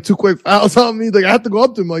called like 2 quick fouls on me. Like I have to go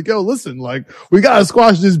up to him like, yo, listen, like we gotta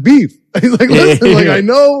squash this beef." He's like, "Listen, like I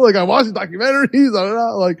know, like I watched documentaries, I don't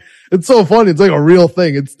know, like it's so funny. It's like a real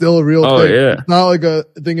thing. It's still a real thing. Yeah. It's not like a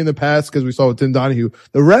thing in the past because we saw with Tim Donahue.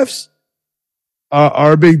 The refs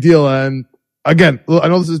are a big deal. And again, I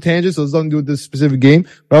know this is a tangent, so it's nothing to do with this specific game,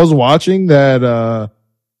 but I was watching that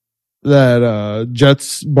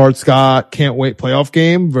Jets Bart Scott can't wait playoff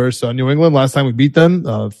game versus New England. Last time we beat them,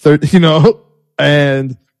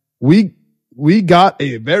 and we got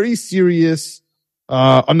a very serious,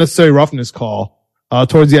 unnecessary roughness call,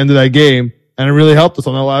 towards the end of that game. And it really helped us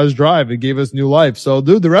on that last drive. It gave us new life. So,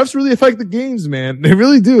 dude, the refs really affect the games, man. They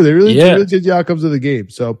really do. They really change the outcomes of the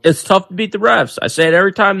game. So it's tough to beat the refs. I say it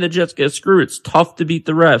every time the Jets get screwed. It's tough to beat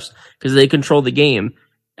the refs because they control the game.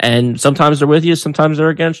 And sometimes they're with you, sometimes they're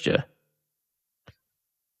against you.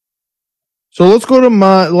 So let's go to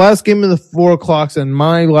my last game of the 4 o'clocks and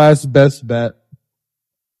my last best bet.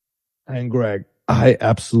 And Greg, I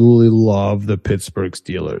absolutely love the Pittsburgh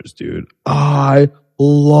Steelers, dude. I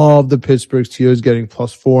love the Pittsburgh Steelers getting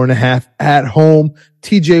 +4.5 at home.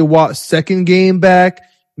 TJ Watt second game back.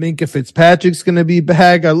 Minkah Fitzpatrick's gonna be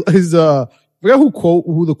back. I forgot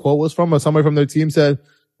who the quote was from, but somebody from their team said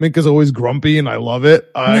Minkah's always grumpy, and I love it.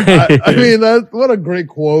 I mean, what a great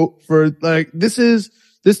quote for like this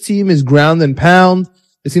team is ground and pound.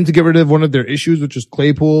 They seem to get rid of one of their issues, which is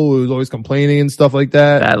Claypool, who was always complaining and stuff like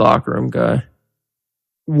that. Bad locker room guy.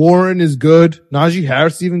 Warren is good. Najee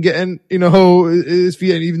Harris even getting, his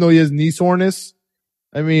feet, even though he has knee soreness.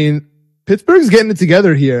 I mean, Pittsburgh's getting it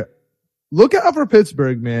together here. Look out for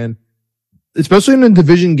Pittsburgh, man. Especially in a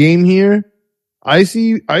division game here. I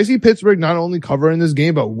see Pittsburgh not only covering this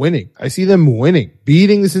game, but winning. I see them winning,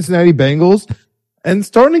 beating the Cincinnati Bengals and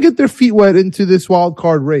starting to get their feet wet into this wild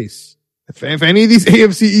card race. If any of these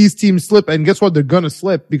AFC East teams slip, and guess what? They're going to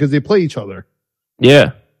slip because they play each other.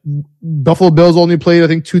 Yeah. Buffalo Bills only played, I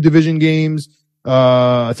think, 2 division games.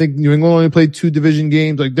 I think New England only played 2 division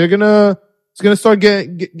games. Like it's gonna start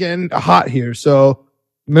getting hot here. So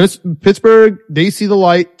Pittsburgh, they see the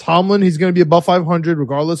light. Tomlin, he's gonna be above 500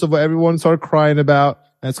 regardless of what everyone started crying about.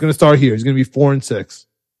 And it's gonna start here. He's gonna be 4-6.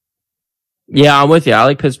 Yeah, I'm with you. I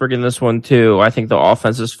like Pittsburgh in this one too. I think the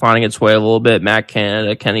offense is finding its way a little bit. Matt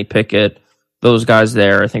Canada, Kenny Pickett, those guys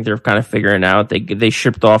there. I think they're kind of figuring out. They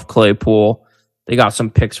shipped off Claypool. They got some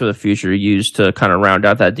picks for the future to use to kind of round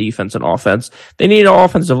out that defense and offense. They need an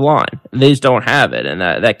offensive line. They just don't have it, and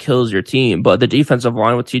that kills your team. But the defensive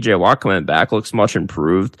line with TJ Watt coming back looks much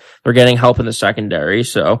improved. They're getting help in the secondary.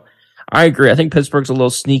 So I agree. I think Pittsburgh's a little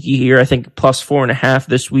sneaky here. I think +4.5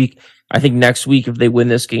 this week. I think next week, if they win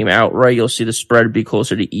this game outright, you'll see the spread be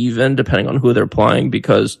closer to even, depending on who they're playing,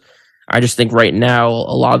 because I just think right now,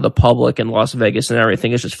 a lot of the public in Las Vegas and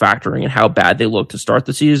everything is just factoring in how bad they look to start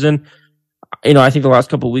the season. I think the last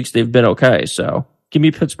couple of weeks they've been okay. So give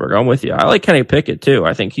me Pittsburgh. I'm with you. I like Kenny Pickett too.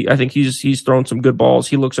 I think he's thrown some good balls.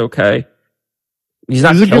 He looks okay. He's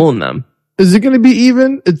not killing them. Is it going to be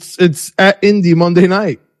even? It's at Indy Monday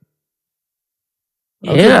night.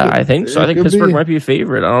 Yeah, I think so. I think Pittsburgh might be a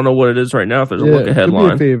favorite. I don't know what it is right now if there's a look-ahead line.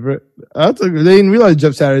 Be a favorite. They didn't realize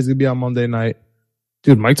Jeff Saturday's going to be on Monday night.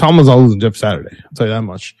 Dude, Mike Tomlin's not losing Jeff Saturday. I'll tell you that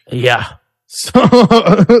much. Yeah.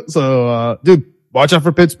 So, dude, watch out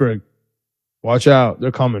for Pittsburgh. Watch out.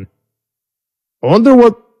 They're coming. I wonder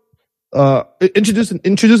what, introduce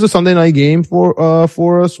a Sunday night game for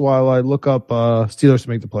us while I look up, Steelers to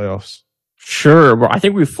make the playoffs. Sure. Well, I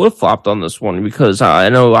think we flip-flopped on this one because I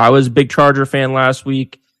know I was a big Charger fan last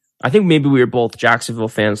week. I think maybe we were both Jacksonville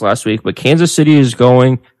fans last week, but Kansas City is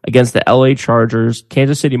going against the LA Chargers.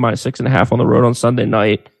 Kansas City minus 6.5 on the road on Sunday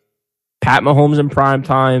night. Pat Mahomes in prime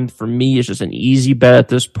time for me is just an easy bet at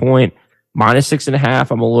this point. Minus 6.5.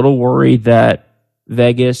 I'm a little worried that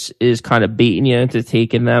Vegas is kind of baiting you into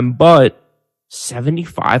taking them, but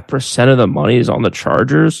 75% of the money is on the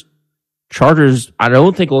Chargers. Chargers, I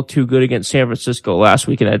don't think look too good against San Francisco last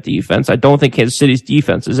week in that defense. I don't think Kansas City's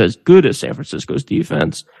defense is as good as San Francisco's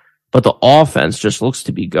defense, but the offense just looks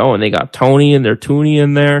to be going. They got Tony and their Tooney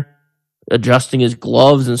in there, adjusting his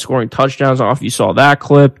gloves and scoring touchdowns. I don't know if you saw that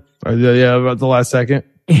clip. Yeah, about the last second.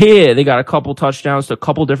 Yeah, they got a couple touchdowns to a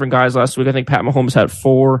couple different guys last week. I think Pat Mahomes had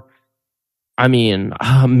 4. I mean,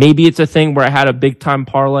 maybe it's a thing where I had a big time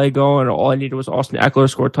parlay going and all I needed was Austin Eckler to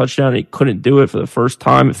score a touchdown and he couldn't do it for the first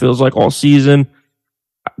time. It feels like all season.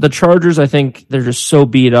 The Chargers, I think they're just so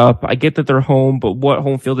beat up. I get that they're home, but what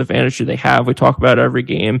home field advantage do they have? We talk about it every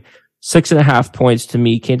game. 6.5 points to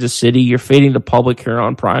me, Kansas City. You're fading the public here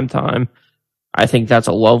on prime time. I think that's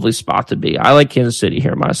a lovely spot to be. I like Kansas City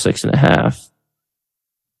here, minus 6.5.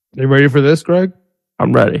 You ready for this, Greg?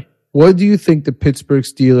 I'm ready. What do you think the Pittsburgh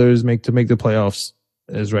Steelers make to make the playoffs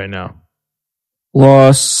is right now?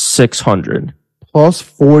 Plus 600. Plus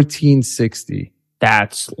 1460.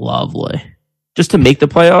 That's lovely. Just to make the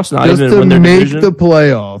playoffs, not just even win their division. Just to make the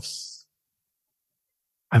playoffs.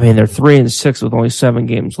 I mean, they're 3-6 with only 7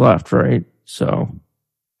 games left, right? So,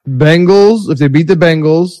 Bengals. If they beat the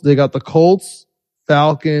Bengals, they got the Colts,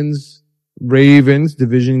 Falcons, Ravens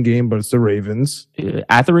division game, but it's the Ravens.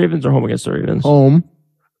 At the Ravens or home against the Ravens? Home.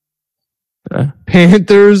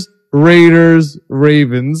 Panthers, Raiders,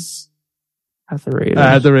 Ravens. At the Ravens.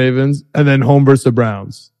 At the Ravens. And then home versus the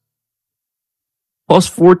Browns.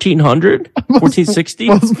 Plus 1400? 1460?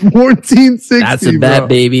 Plus 1460. That's a bet,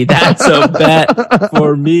 baby. That's a bet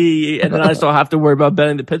for me. And then I still have to worry about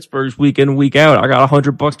betting the Pittsburghs week in, week out. I got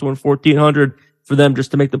 $100 to win 1400 for them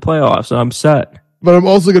just to make the playoffs. So I'm set. But I'm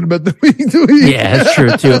also going to bet the week to week. Yeah, that's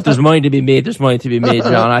true too. If there's money to be made, there's money to be made,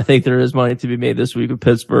 John. I think there is money to be made this week with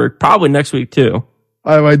Pittsburgh. Probably next week too.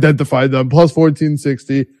 I've identified them. Plus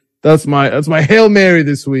 1460. That's my Hail Mary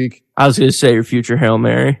this week. I was going to say your future Hail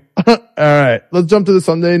Mary. All right. Let's jump to the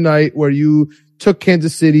Sunday night where you took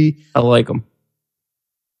Kansas City. I like them.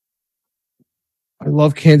 I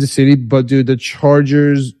love Kansas City, but dude, the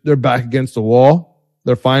Chargers, they're back against the wall.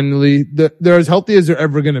 They're as healthy as they're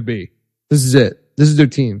ever going to be. This is it. This is their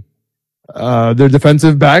team. Their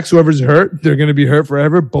defensive backs, whoever's hurt, they're going to be hurt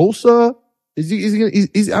forever. Bosa,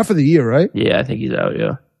 he's out for the year, right? Yeah, I think he's out.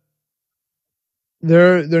 Yeah.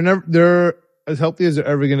 They're as healthy as they're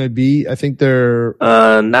ever going to be. I think they're,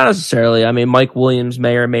 not necessarily. I mean, Mike Williams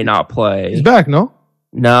may or may not play. He's back, no?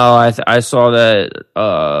 No, I saw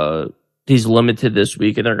that, he's limited this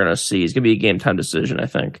week and they're going to see. It's going to be a game time decision, I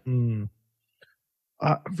think.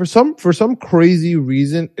 For some crazy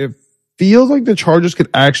reason, it feels like the Chargers could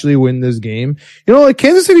actually win this game. You know, like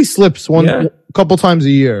Kansas City slips a couple times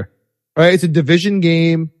a year, right? It's a division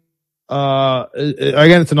game.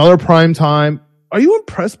 Again, it's another prime time. Are you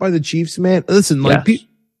impressed by the Chiefs, man? Listen, like,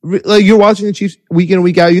 like you're watching the Chiefs week in and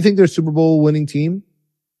week out. You think they're a Super Bowl winning team?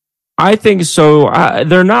 I think so.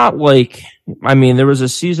 They're not like, I mean, there was a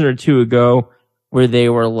season or two ago where they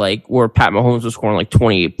were like, where Pat Mahomes was scoring like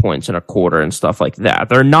 28 points in a quarter and stuff like that.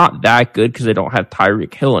 They're not that good because they don't have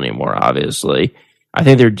Tyreek Hill anymore, obviously. I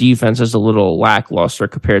think their defense is a little lackluster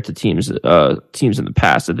compared to teams in the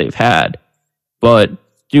past that they've had. But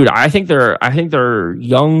dude, I think their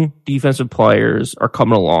young defensive players are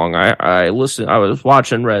coming along. I was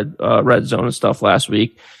watching Red Zone and stuff last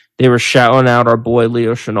week. They were shouting out our boy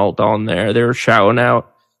Leo Shenault on there. They were shouting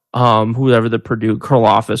out whoever the Purdue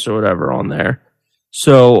Karlaftis or whatever on there.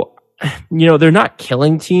 So, you know, they're not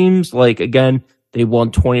killing teams. Like, again, they won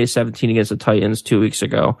 20-17 against the Titans 2 weeks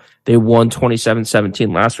ago. They won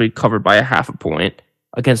 27-17 last week, covered by a half a point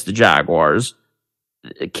against the Jaguars.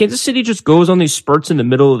 Kansas City just goes on these spurts in the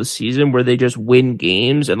middle of the season where they just win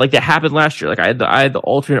games. And like that happened last year. Like I had the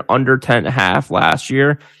alternate under 10.5 last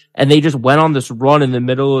year, and they just went on this run in the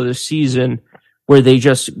middle of the season where they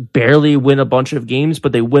just barely win a bunch of games,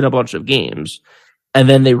 but they win a bunch of games. and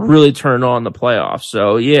then they really turn on the playoffs.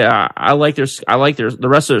 So yeah, the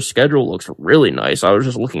rest of their schedule looks really nice. I was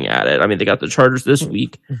just looking at it. I mean, they got the Chargers this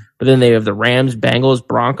week, but then they have the Rams, Bengals,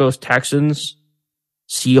 Broncos, Texans,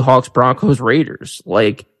 Seahawks, Broncos, Raiders.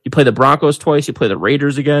 Like, you play the Broncos twice, you play the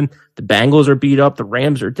Raiders again. The Bengals are beat up, the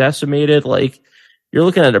Rams are decimated. Like, you're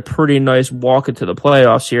looking at a pretty nice walk into the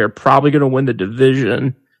playoffs here. Probably going to win the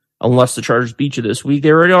division unless the Chargers beat you this week.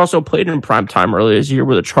 They already also played in prime time earlier this year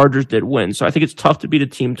where the Chargers did win. So I think it's tough to beat a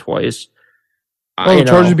team twice. Oh, the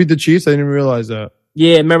Chargers beat the Chiefs? I didn't even realize that.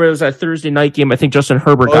 Yeah, remember it was that Thursday night game. I think Justin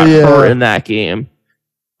Herbert got hurt in that game.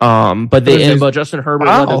 But Justin Herbert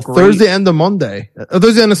led a great... Thursday and the Monday.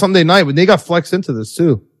 Thursday and the Sunday night, but they got flexed into this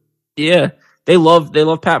too. Yeah. They love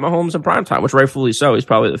Pat Mahomes in primetime, which rightfully so. He's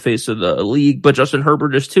probably the face of the league, but Justin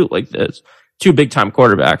Herbert is too. Like, it's two big time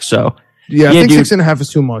quarterbacks. So yeah, I think 6.5 is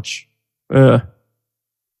too much. I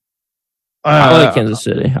like Kansas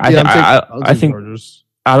City. I think Chargers.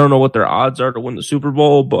 I don't know what their odds are to win the Super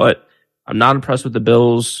Bowl, but I'm not impressed with the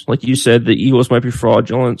Bills. Like you said, the Eagles might be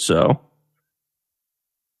fraudulent. So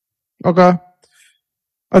okay,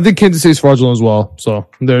 I think Kansas City's fraudulent as well. So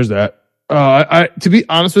there's that. To be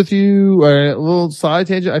honest with you, a little side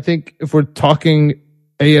tangent. I think if we're talking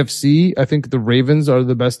AFC, I think the Ravens are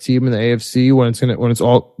the best team in the AFC when it's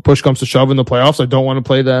all push comes to shove in the playoffs. I don't want to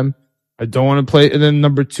play them. I don't want to play. And then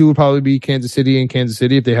number 2 would probably be Kansas City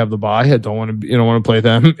if they have the bye. I don't want to play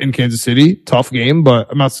them in Kansas City. Tough game, but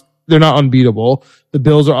they're not unbeatable. The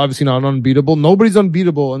Bills are obviously not unbeatable. Nobody's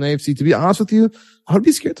unbeatable in the AFC. To be honest with you, I would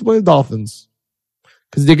be scared to play the Dolphins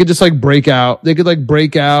because they could just break out. They could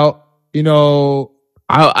break out.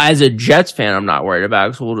 As a Jets fan, I'm not worried about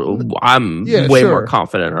it because I'm way more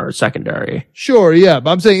confident in our secondary. Sure, yeah,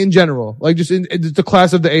 but I'm saying in general, just in the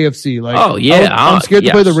class of the AFC. I'm scared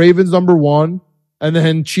to play the Ravens number 1, and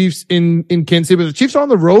then Chiefs in Kansas City. But the Chiefs are on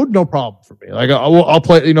the road, no problem for me. I'll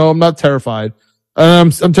play. I'm not terrified.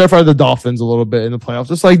 I'm terrified of the Dolphins a little bit in the playoffs.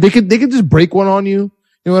 Just they could just break one on you. You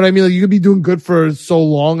know what I mean? You could be doing good for so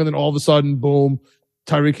long, and then all of a sudden, boom.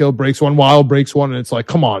 Tyreek Hill breaks one, Wild breaks one, and it's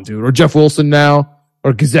come on, dude. Or Jeff Wilson now,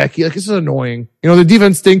 or Gesicki. This is annoying. The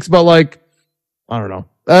defense stinks, but I don't know.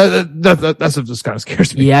 That's what just kind of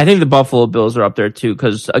scares me. Yeah, I think the Buffalo Bills are up there too,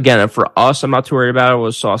 because again, for us, I'm not too worried about it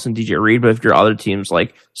with Sauce and DJ Reed, but if your other teams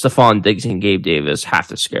like Stephon Diggs and Gabe Davis have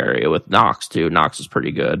to scare you with Knox too. Knox is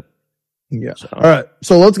pretty good. Yeah. So. All right.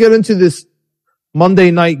 So let's get into this Monday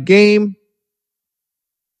night game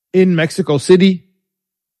in Mexico City.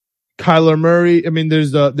 Kyler Murray. I mean,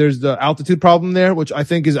 there's the altitude problem there, which I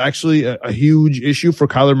think is actually a huge issue for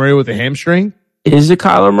Kyler Murray with a hamstring. Is it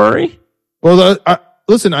Kyler Murray? Well,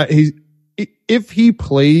 listen, if he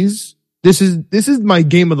plays, this is my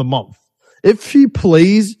game of the month. If he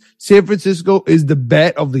plays, San Francisco is the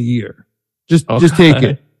bet of the year. Just take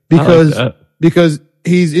it because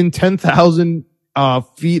he's in 10,000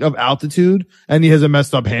 feet of altitude and he has a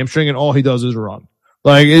messed up hamstring and all he does is run.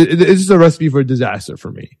 It's just a recipe for disaster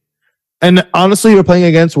for me. And honestly, you're playing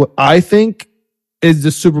against what I think is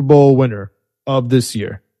the Super Bowl winner of this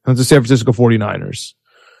year. That's the San Francisco 49ers.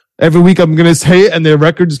 Every week I'm going to say it and their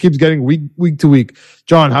record just keeps getting week to week.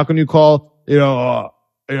 John, how can you call,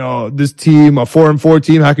 this team a 4-4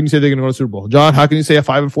 team? How can you say they're going to go to the Super Bowl? John, how can you say a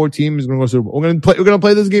 5-4 team is going to go to the Super Bowl? We're going to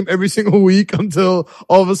play this game every single week until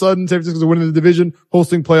all of a sudden San Francisco's winning the division,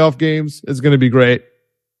 hosting playoff games. It's going to be great.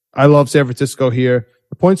 I love San Francisco here.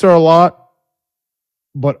 The points are a lot.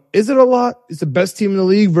 But is it a lot? It's the best team in the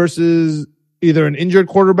league versus either an injured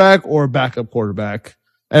quarterback or a backup quarterback.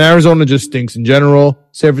 And Arizona just stinks in general.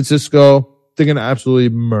 San Francisco, they're going to absolutely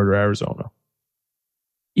murder Arizona.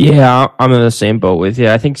 Yeah, I'm in the same boat with you.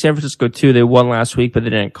 I think San Francisco too, they won last week, but they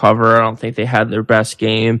didn't cover. I don't think they had their best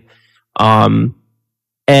game. And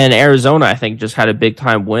Arizona, I think, just had a big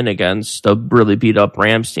time win against a really beat up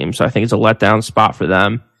Rams team. So I think it's a letdown spot for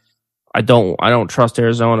them. I don't trust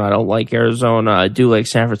Arizona. I don't like Arizona. I do like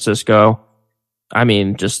San Francisco. I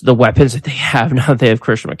mean, just the weapons that they have now that they have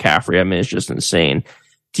Christian McCaffrey. I mean, it's just insane.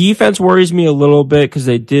 Defense worries me a little bit because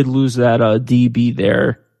they did lose that DB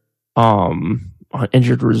there, on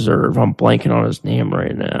injured reserve. I'm blanking on his name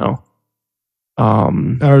right now.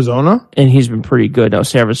 Arizona? And he's been pretty good. Now,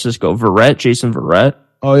 San Francisco, Jason Verrett.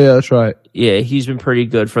 Oh, yeah, that's right. Yeah, he's been pretty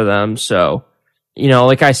good for them. So,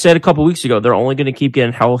 like I said a couple weeks ago, they're only going to keep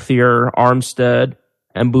getting healthier. Armstead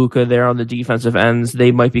and Buka there on the defensive ends.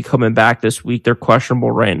 They might be coming back this week. They're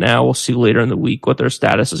questionable right now. We'll see later in the week what their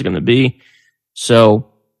status is going to be.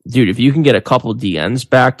 So, dude, if you can get a couple DNs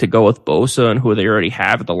back to go with Bosa and who they already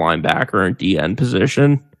have at the linebacker and DN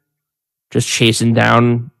position, just chasing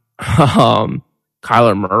down Kyler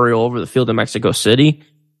Murray all over the field in Mexico City,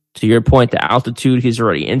 To your point, the altitude, he's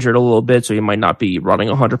already injured a little bit, so he might not be running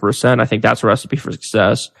 100%. I think that's a recipe for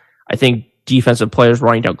success. I think defensive players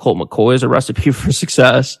running down Colt McCoy is a recipe for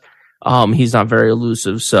success. He's not very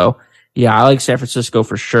elusive. So, yeah, I like San Francisco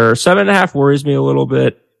for sure. 7.5 worries me a little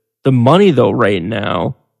bit. The money, though, right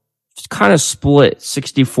now, it's kind of split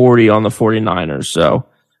 60-40 on the 49ers. So,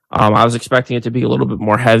 I was expecting it to be a little bit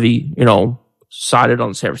more heavy, sided on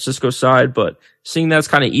the San Francisco side, but seeing that's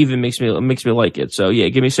kind of even makes me like it. So yeah,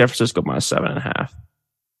 give me San Francisco minus 7.5.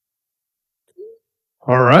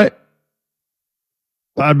 All right.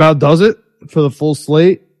 That about does it for the full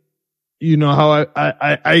slate. You know how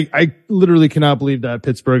I literally cannot believe that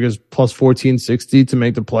Pittsburgh is plus 1460 to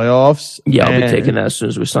make the playoffs. Yeah, I'll be taking that as soon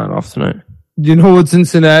as we sign off tonight. Do you know what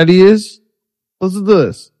Cincinnati is? Listen to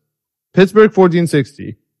this. Pittsburgh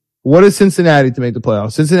 1460. What is Cincinnati to make the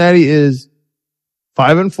playoffs? Cincinnati is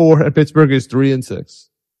 5-4, and Pittsburgh is 3-6.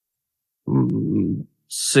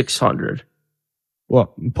 600.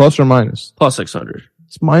 What? Plus or minus? Plus 600.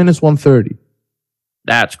 It's minus 130.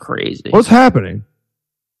 That's crazy. What's happening?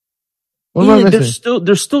 What am I missing?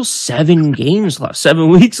 There's still 7 games left, 7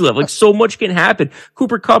 weeks left. Like, so much can happen.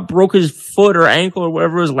 Cooper Kupp broke his foot or ankle or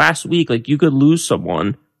whatever it was last week. Like, you could lose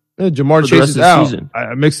someone. Yeah, Jamar Chase is out.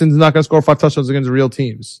 Mixon's not going to score 5 touchdowns against real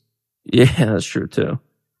teams. Yeah, that's true too.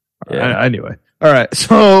 Yeah. Anyway. All right.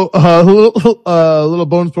 So, a little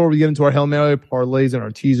bonus before we get into our Hail Mary parlays and our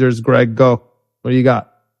teasers. Greg, go. What do you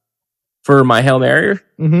got? For my Hail Mary?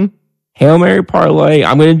 Mm-hmm. Hail Mary parlay.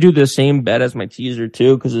 I'm going to do the same bet as my teaser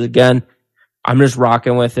too, because again, I'm just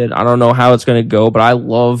rocking with it. I don't know how it's going to go, but I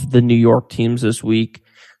love the New York teams this week.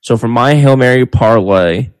 So for my Hail Mary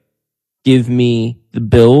parlay, give me the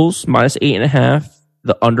Bills minus 8.5,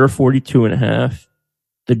 the under 42.5,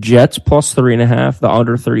 the Jets plus 3.5, the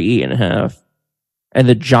under 38.5, and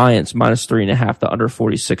the Giants minus 3.5, the under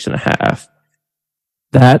 46.5.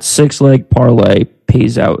 That 6-leg parlay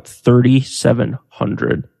pays out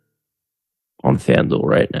 $3,700 on FanDuel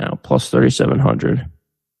right now, plus 3,700.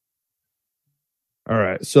 All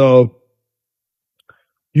right. So,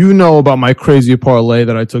 you know about my crazy parlay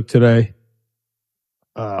that I took today.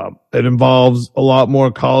 It involves a lot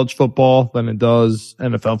more college football than it does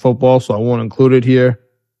NFL football, so I won't include it here.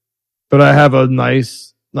 But I have a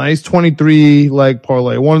nice 23-leg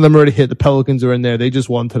parlay. One of them already hit. The Pelicans are in there. They just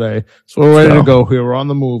won today. So we're ready to go here. We're on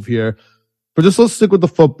the move here. But just let's stick with the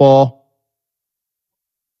football.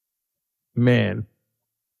 Man.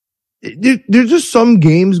 There's just some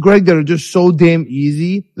games, Greg, that are just so damn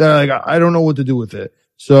easy that I don't know what to do with it.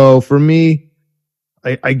 So for me,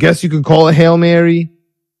 I guess you could call it Hail Mary,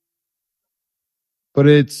 but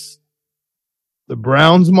it's the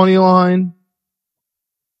Browns money line,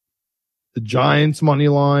 the Giants money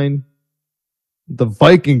line, the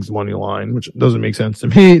Vikings money line, which doesn't make sense to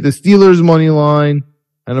me, the Steelers money line,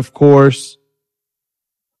 and of course,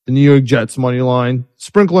 the New York Jets money line.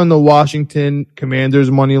 Sprinkle in the Washington Commanders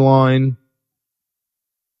money line.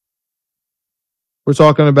 We're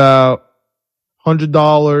talking about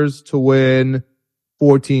 $100 to win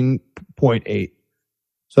 14.8.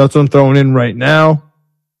 So that's what I'm throwing in right now.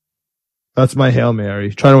 That's my Hail Mary.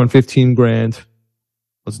 Try to win 15 grand.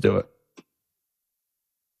 Let's do it.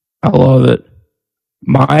 I love it.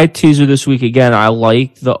 My teaser this week, again, I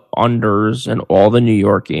like the unders in all the New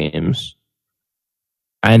York games.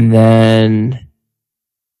 And then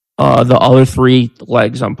the other 3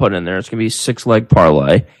 legs I'm putting in there, it's going to be 6-leg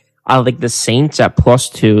parlay. I like the Saints at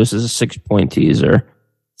 +2. This is a 6-point teaser.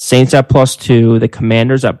 Saints at +2, the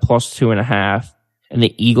Commanders at +2.5, and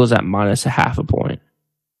the Eagles at -0.5 point.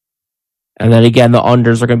 And then again, the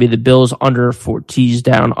unders are going to be the Bills under 4, tease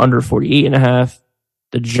down under 48.5,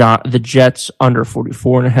 the Jets under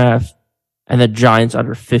 44.5, and the Giants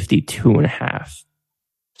under 52.5.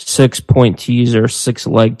 6-point teaser,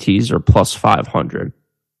 6-leg teaser, plus 500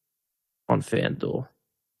 on FanDuel.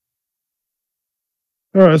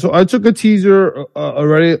 All right, so I took a teaser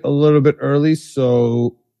already a little bit early,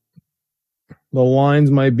 so the lines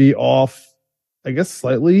might be off, I guess,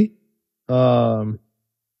 slightly. Man,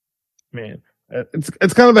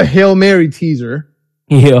 it's kind of a Hail Mary teaser.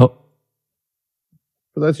 Yep.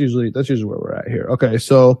 But that's usually where we're at here. Okay,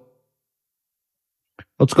 so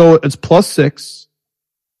let's go. It's +6.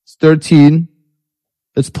 It's 13.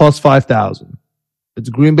 It's plus 5,000. It's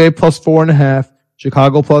Green Bay plus 4.5,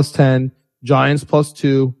 Chicago plus 10, Giants plus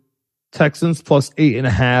 2, Texans plus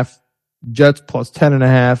 8.5, Jets plus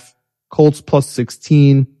 10.5, Colts plus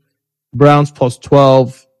 16, Browns plus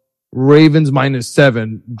 12, Ravens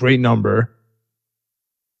 -7, great number,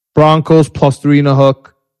 Broncos plus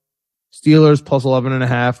 3.5, Steelers plus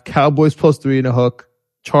 11.5, Cowboys plus 3.5,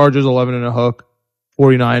 Chargers 11.5,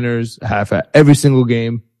 49ers half at every single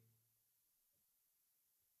game.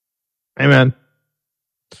 Hey, man.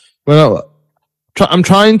 Well, I'm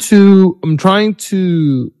trying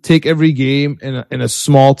to take every game in a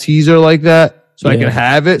small teaser like that so I can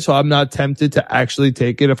have it. So I'm not tempted to actually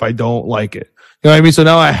take it if I don't like it. You know what I mean? So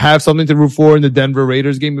now I have something to root for in the Denver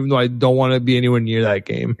Raiders game, even though I don't want to be anywhere near that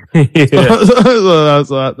game.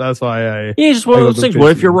 So that's why I. Yeah, just one of those things.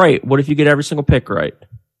 What if you're right? What if you get every single pick right?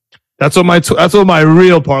 That's what my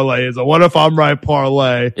real parlay is. A what if I'm right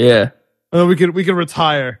parlay? Yeah. And then we can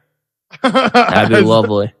retire. That'd be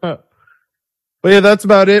lovely. But yeah, that's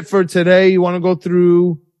about it for today. You want to go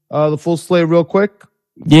through the full slate real quick?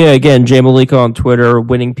 Yeah, again, Jay Malika on Twitter,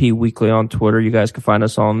 Winning P Weekly on Twitter. You guys can find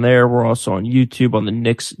us on there. We're also on YouTube, on the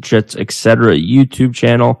Knicks, Jets, etc. YouTube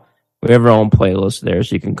channel. We have our own playlist there,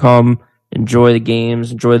 so you can come, enjoy the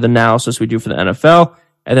games, enjoy the analysis we do for the NFL.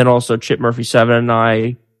 And then also Chip Murphy 7 and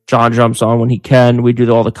I, John jumps on when he can. We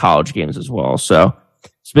do all the college games as well. So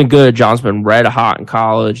it's been good. John's been red hot in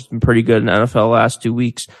college. It's been pretty good in the NFL last 2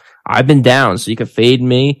 weeks. I've been down, so you can fade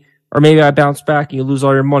me. Or maybe I bounce back and you lose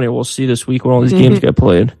all your money. We'll see this week when all these games get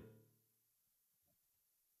played.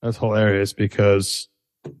 That's hilarious because,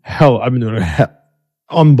 hell, I've been doing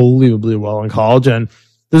unbelievably well in college, and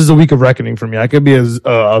this is a week of reckoning for me. I could be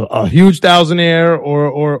a huge thousandaire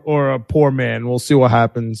or a poor man. We'll see what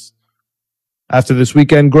happens after this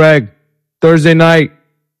weekend. Greg, Thursday night,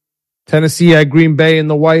 Tennessee at Green Bay in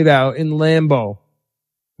the whiteout in Lambeau.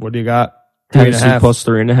 What do you got? Tennessee plus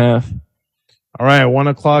 3.5. All right, 1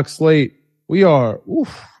 o'clock slate. We have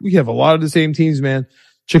a lot of the same teams, man.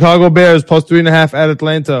 Chicago Bears plus 3.5 at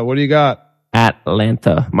Atlanta. What do you got?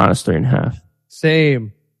 Atlanta minus 3.5.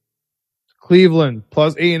 Same. Cleveland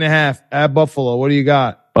plus 8.5 at Buffalo. What do you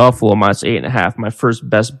got? Buffalo minus 8.5. My first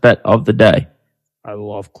best bet of the day. I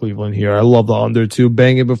love Cleveland here. I love the under too.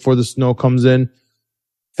 Bang it before the snow comes in.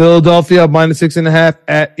 Philadelphia minus 6.5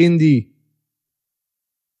 at Indy.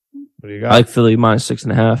 What do you got? I like Philly minus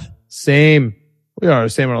 6.5. Same. We are the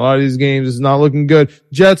same in a lot of these games. It's not looking good.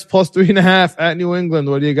 Jets plus 3.5 at New England.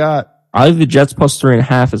 What do you got? I like the Jets plus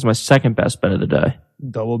 3.5 as my second best bet of the day.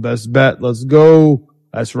 Double best bet. Let's go.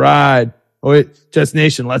 Let's ride. Oh wait, Jets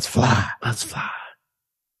Nation. Let's fly. Let's fly.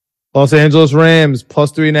 Los Angeles Rams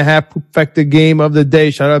plus 3.5. Perfected game of the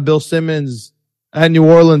day. Shout out Bill Simmons at New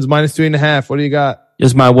Orleans minus 3.5. What do you got?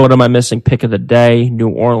 Is my what am I missing pick of the day? New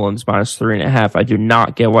Orleans minus 3.5. I do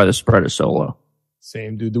not get why the spread is so low.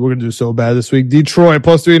 Same, dude. We're going to do so bad this week. Detroit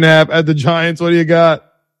plus 3.5 at the Giants. What do you got?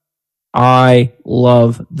 I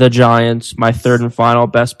love the Giants. My third and final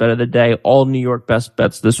best bet of the day. All New York best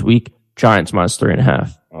bets this week. Giants minus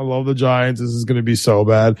 3.5. I love the Giants. This is going to be so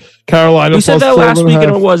bad. Carolina we plus 12.5. said that last week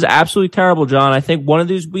and it was absolutely terrible, John. I think one of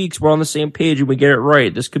these weeks we're on the same page and we get it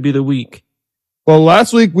right. This could be the week. Well,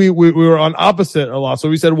 last week we were on opposite a lot. So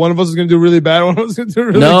we said one of us is going to do really bad. One of us is going to do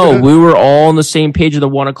really good. No, we were all on the same page of the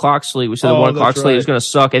 1 o'clock slate. We said the 1 o'clock slate is going to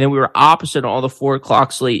suck. And then we were opposite on all the 4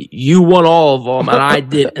 o'clock slate. You won all of them and I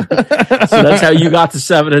didn't. So that's how you got to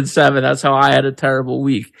 7 and 7. That's how I had a terrible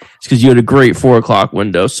week. It's because you had a great 4 o'clock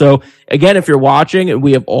window. So again, if you're watching and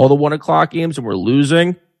we have all the 1 o'clock games and we're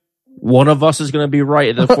losing, one of us is going to be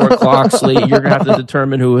right at the 4 o'clock slate. You're going to have to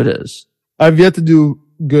determine who it is. I've yet to do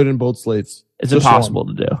good in both slates. It's impossible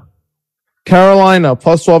to do. Carolina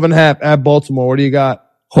plus 12.5 at Baltimore. What do you got?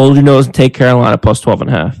 Hold your nose and take Carolina plus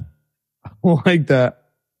 12.5. I like that.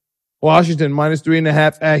 Washington minus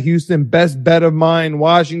 3.5 at Houston. Best bet of mine.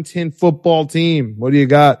 Washington football team. What do you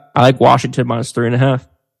got? I like Washington minus 3.5.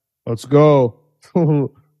 Let's go.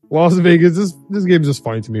 Las Vegas. This game is just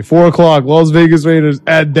funny to me. 4 o'clock. Las Vegas Raiders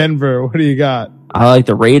at Denver. What do you got? I like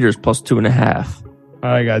the Raiders plus 2.5.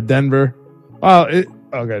 I got Denver. Wow.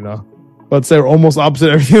 Okay, no. Let's say we're almost opposite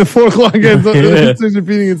everything. The 4 o'clock games. It's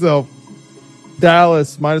repeating itself.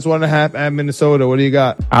 Dallas minus 1.5 at Minnesota. What do you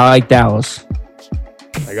got? I like Dallas.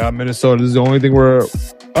 I got Minnesota. This is the only thing not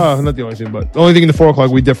the only thing, but the only thing in the 4 o'clock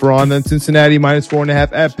we differ on. Then Cincinnati minus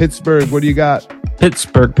 4.5 at Pittsburgh. What do you got?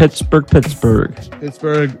 Pittsburgh plus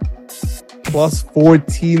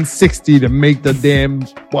 1460 to make the damn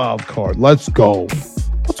wild card. Let's go.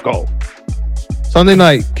 Sunday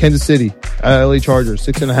night, Kansas City at LA Chargers,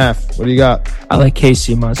 6.5. What do you got? I like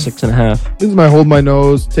KC minus 6.5. This is my hold my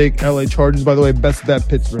nose. Take LA Chargers. By the way, best bet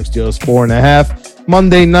Pittsburgh Steelers, 4.5.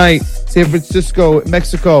 Monday night, San Francisco,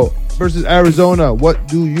 Mexico versus Arizona. What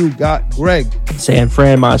do you got, Greg? San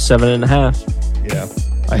Fran minus 7.5. Yeah,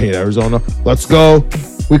 I hate Arizona. Let's go.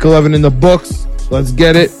 Week 11 in the books. Let's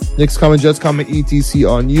get it. Knicks coming, Jets coming, ETC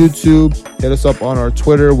on YouTube. Hit us up on our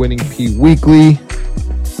Twitter, Winning P Weekly.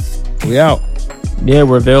 We out. Yeah,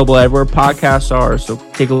 we're available everywhere podcasts are. So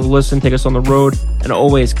take a listen, take us on the road, and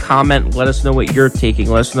always comment. Let us know what you're taking.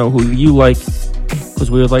 Let us know who you like,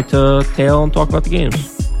 because we would like to tail and talk about the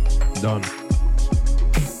games. done.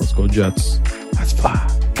 Let's go Jets. Let's fly.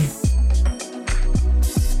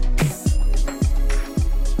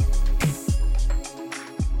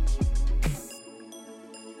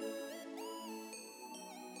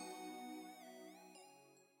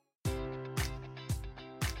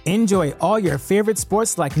 Enjoy all your favorite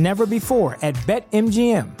sports like never before at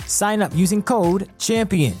BetMGM. Sign up using code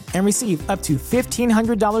CHAMPION and receive up to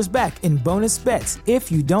 $1,500 back in bonus bets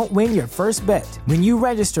if you don't win your first bet. When you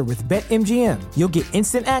register with BetMGM, you'll get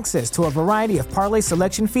instant access to a variety of parlay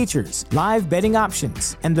selection features, live betting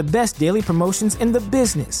options, and the best daily promotions in the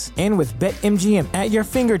business. And with BetMGM at your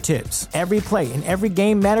fingertips, every play and every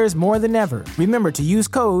game matters more than ever. Remember to use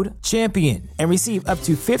code CHAMPION and receive up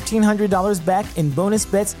to $1,500 back in bonus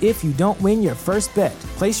bets if you don't win your first bet.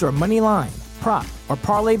 Place your money line, prop, or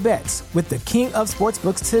parlay bets with the king of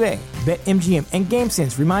sportsbooks today. BetMGM and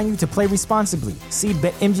GameSense remind you to play responsibly. See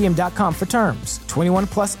BetMGM.com for terms. 21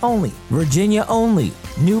 plus only. Virginia only.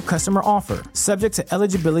 New customer offer. Subject to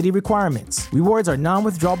eligibility requirements. Rewards are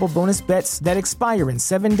non-withdrawable bonus bets that expire in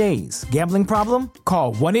 7 days. Gambling problem?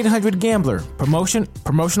 Call 1-800-GAMBLER.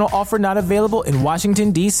 Promotional offer not available in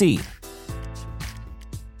Washington, D.C.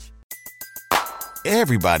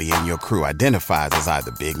 Everybody in your crew identifies as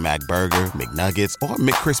either Big Mac Burger, McNuggets, or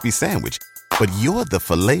McCrispy Sandwich. But you're the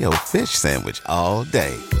Filet-O-Fish Sandwich all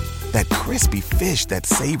day. That crispy fish, that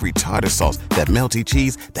savory tartar sauce, that melty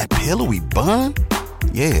cheese, that pillowy bun.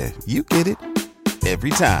 Yeah, you get it.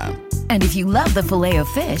 Every time. And if you love the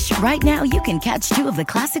Filet-O-Fish, right now you can catch two of the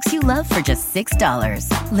classics you love for just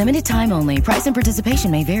 $6. Limited time only. Price and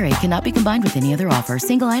participation may vary. Cannot be combined with any other offer.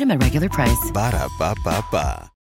 Single item at regular price. Ba-da-ba-ba-ba.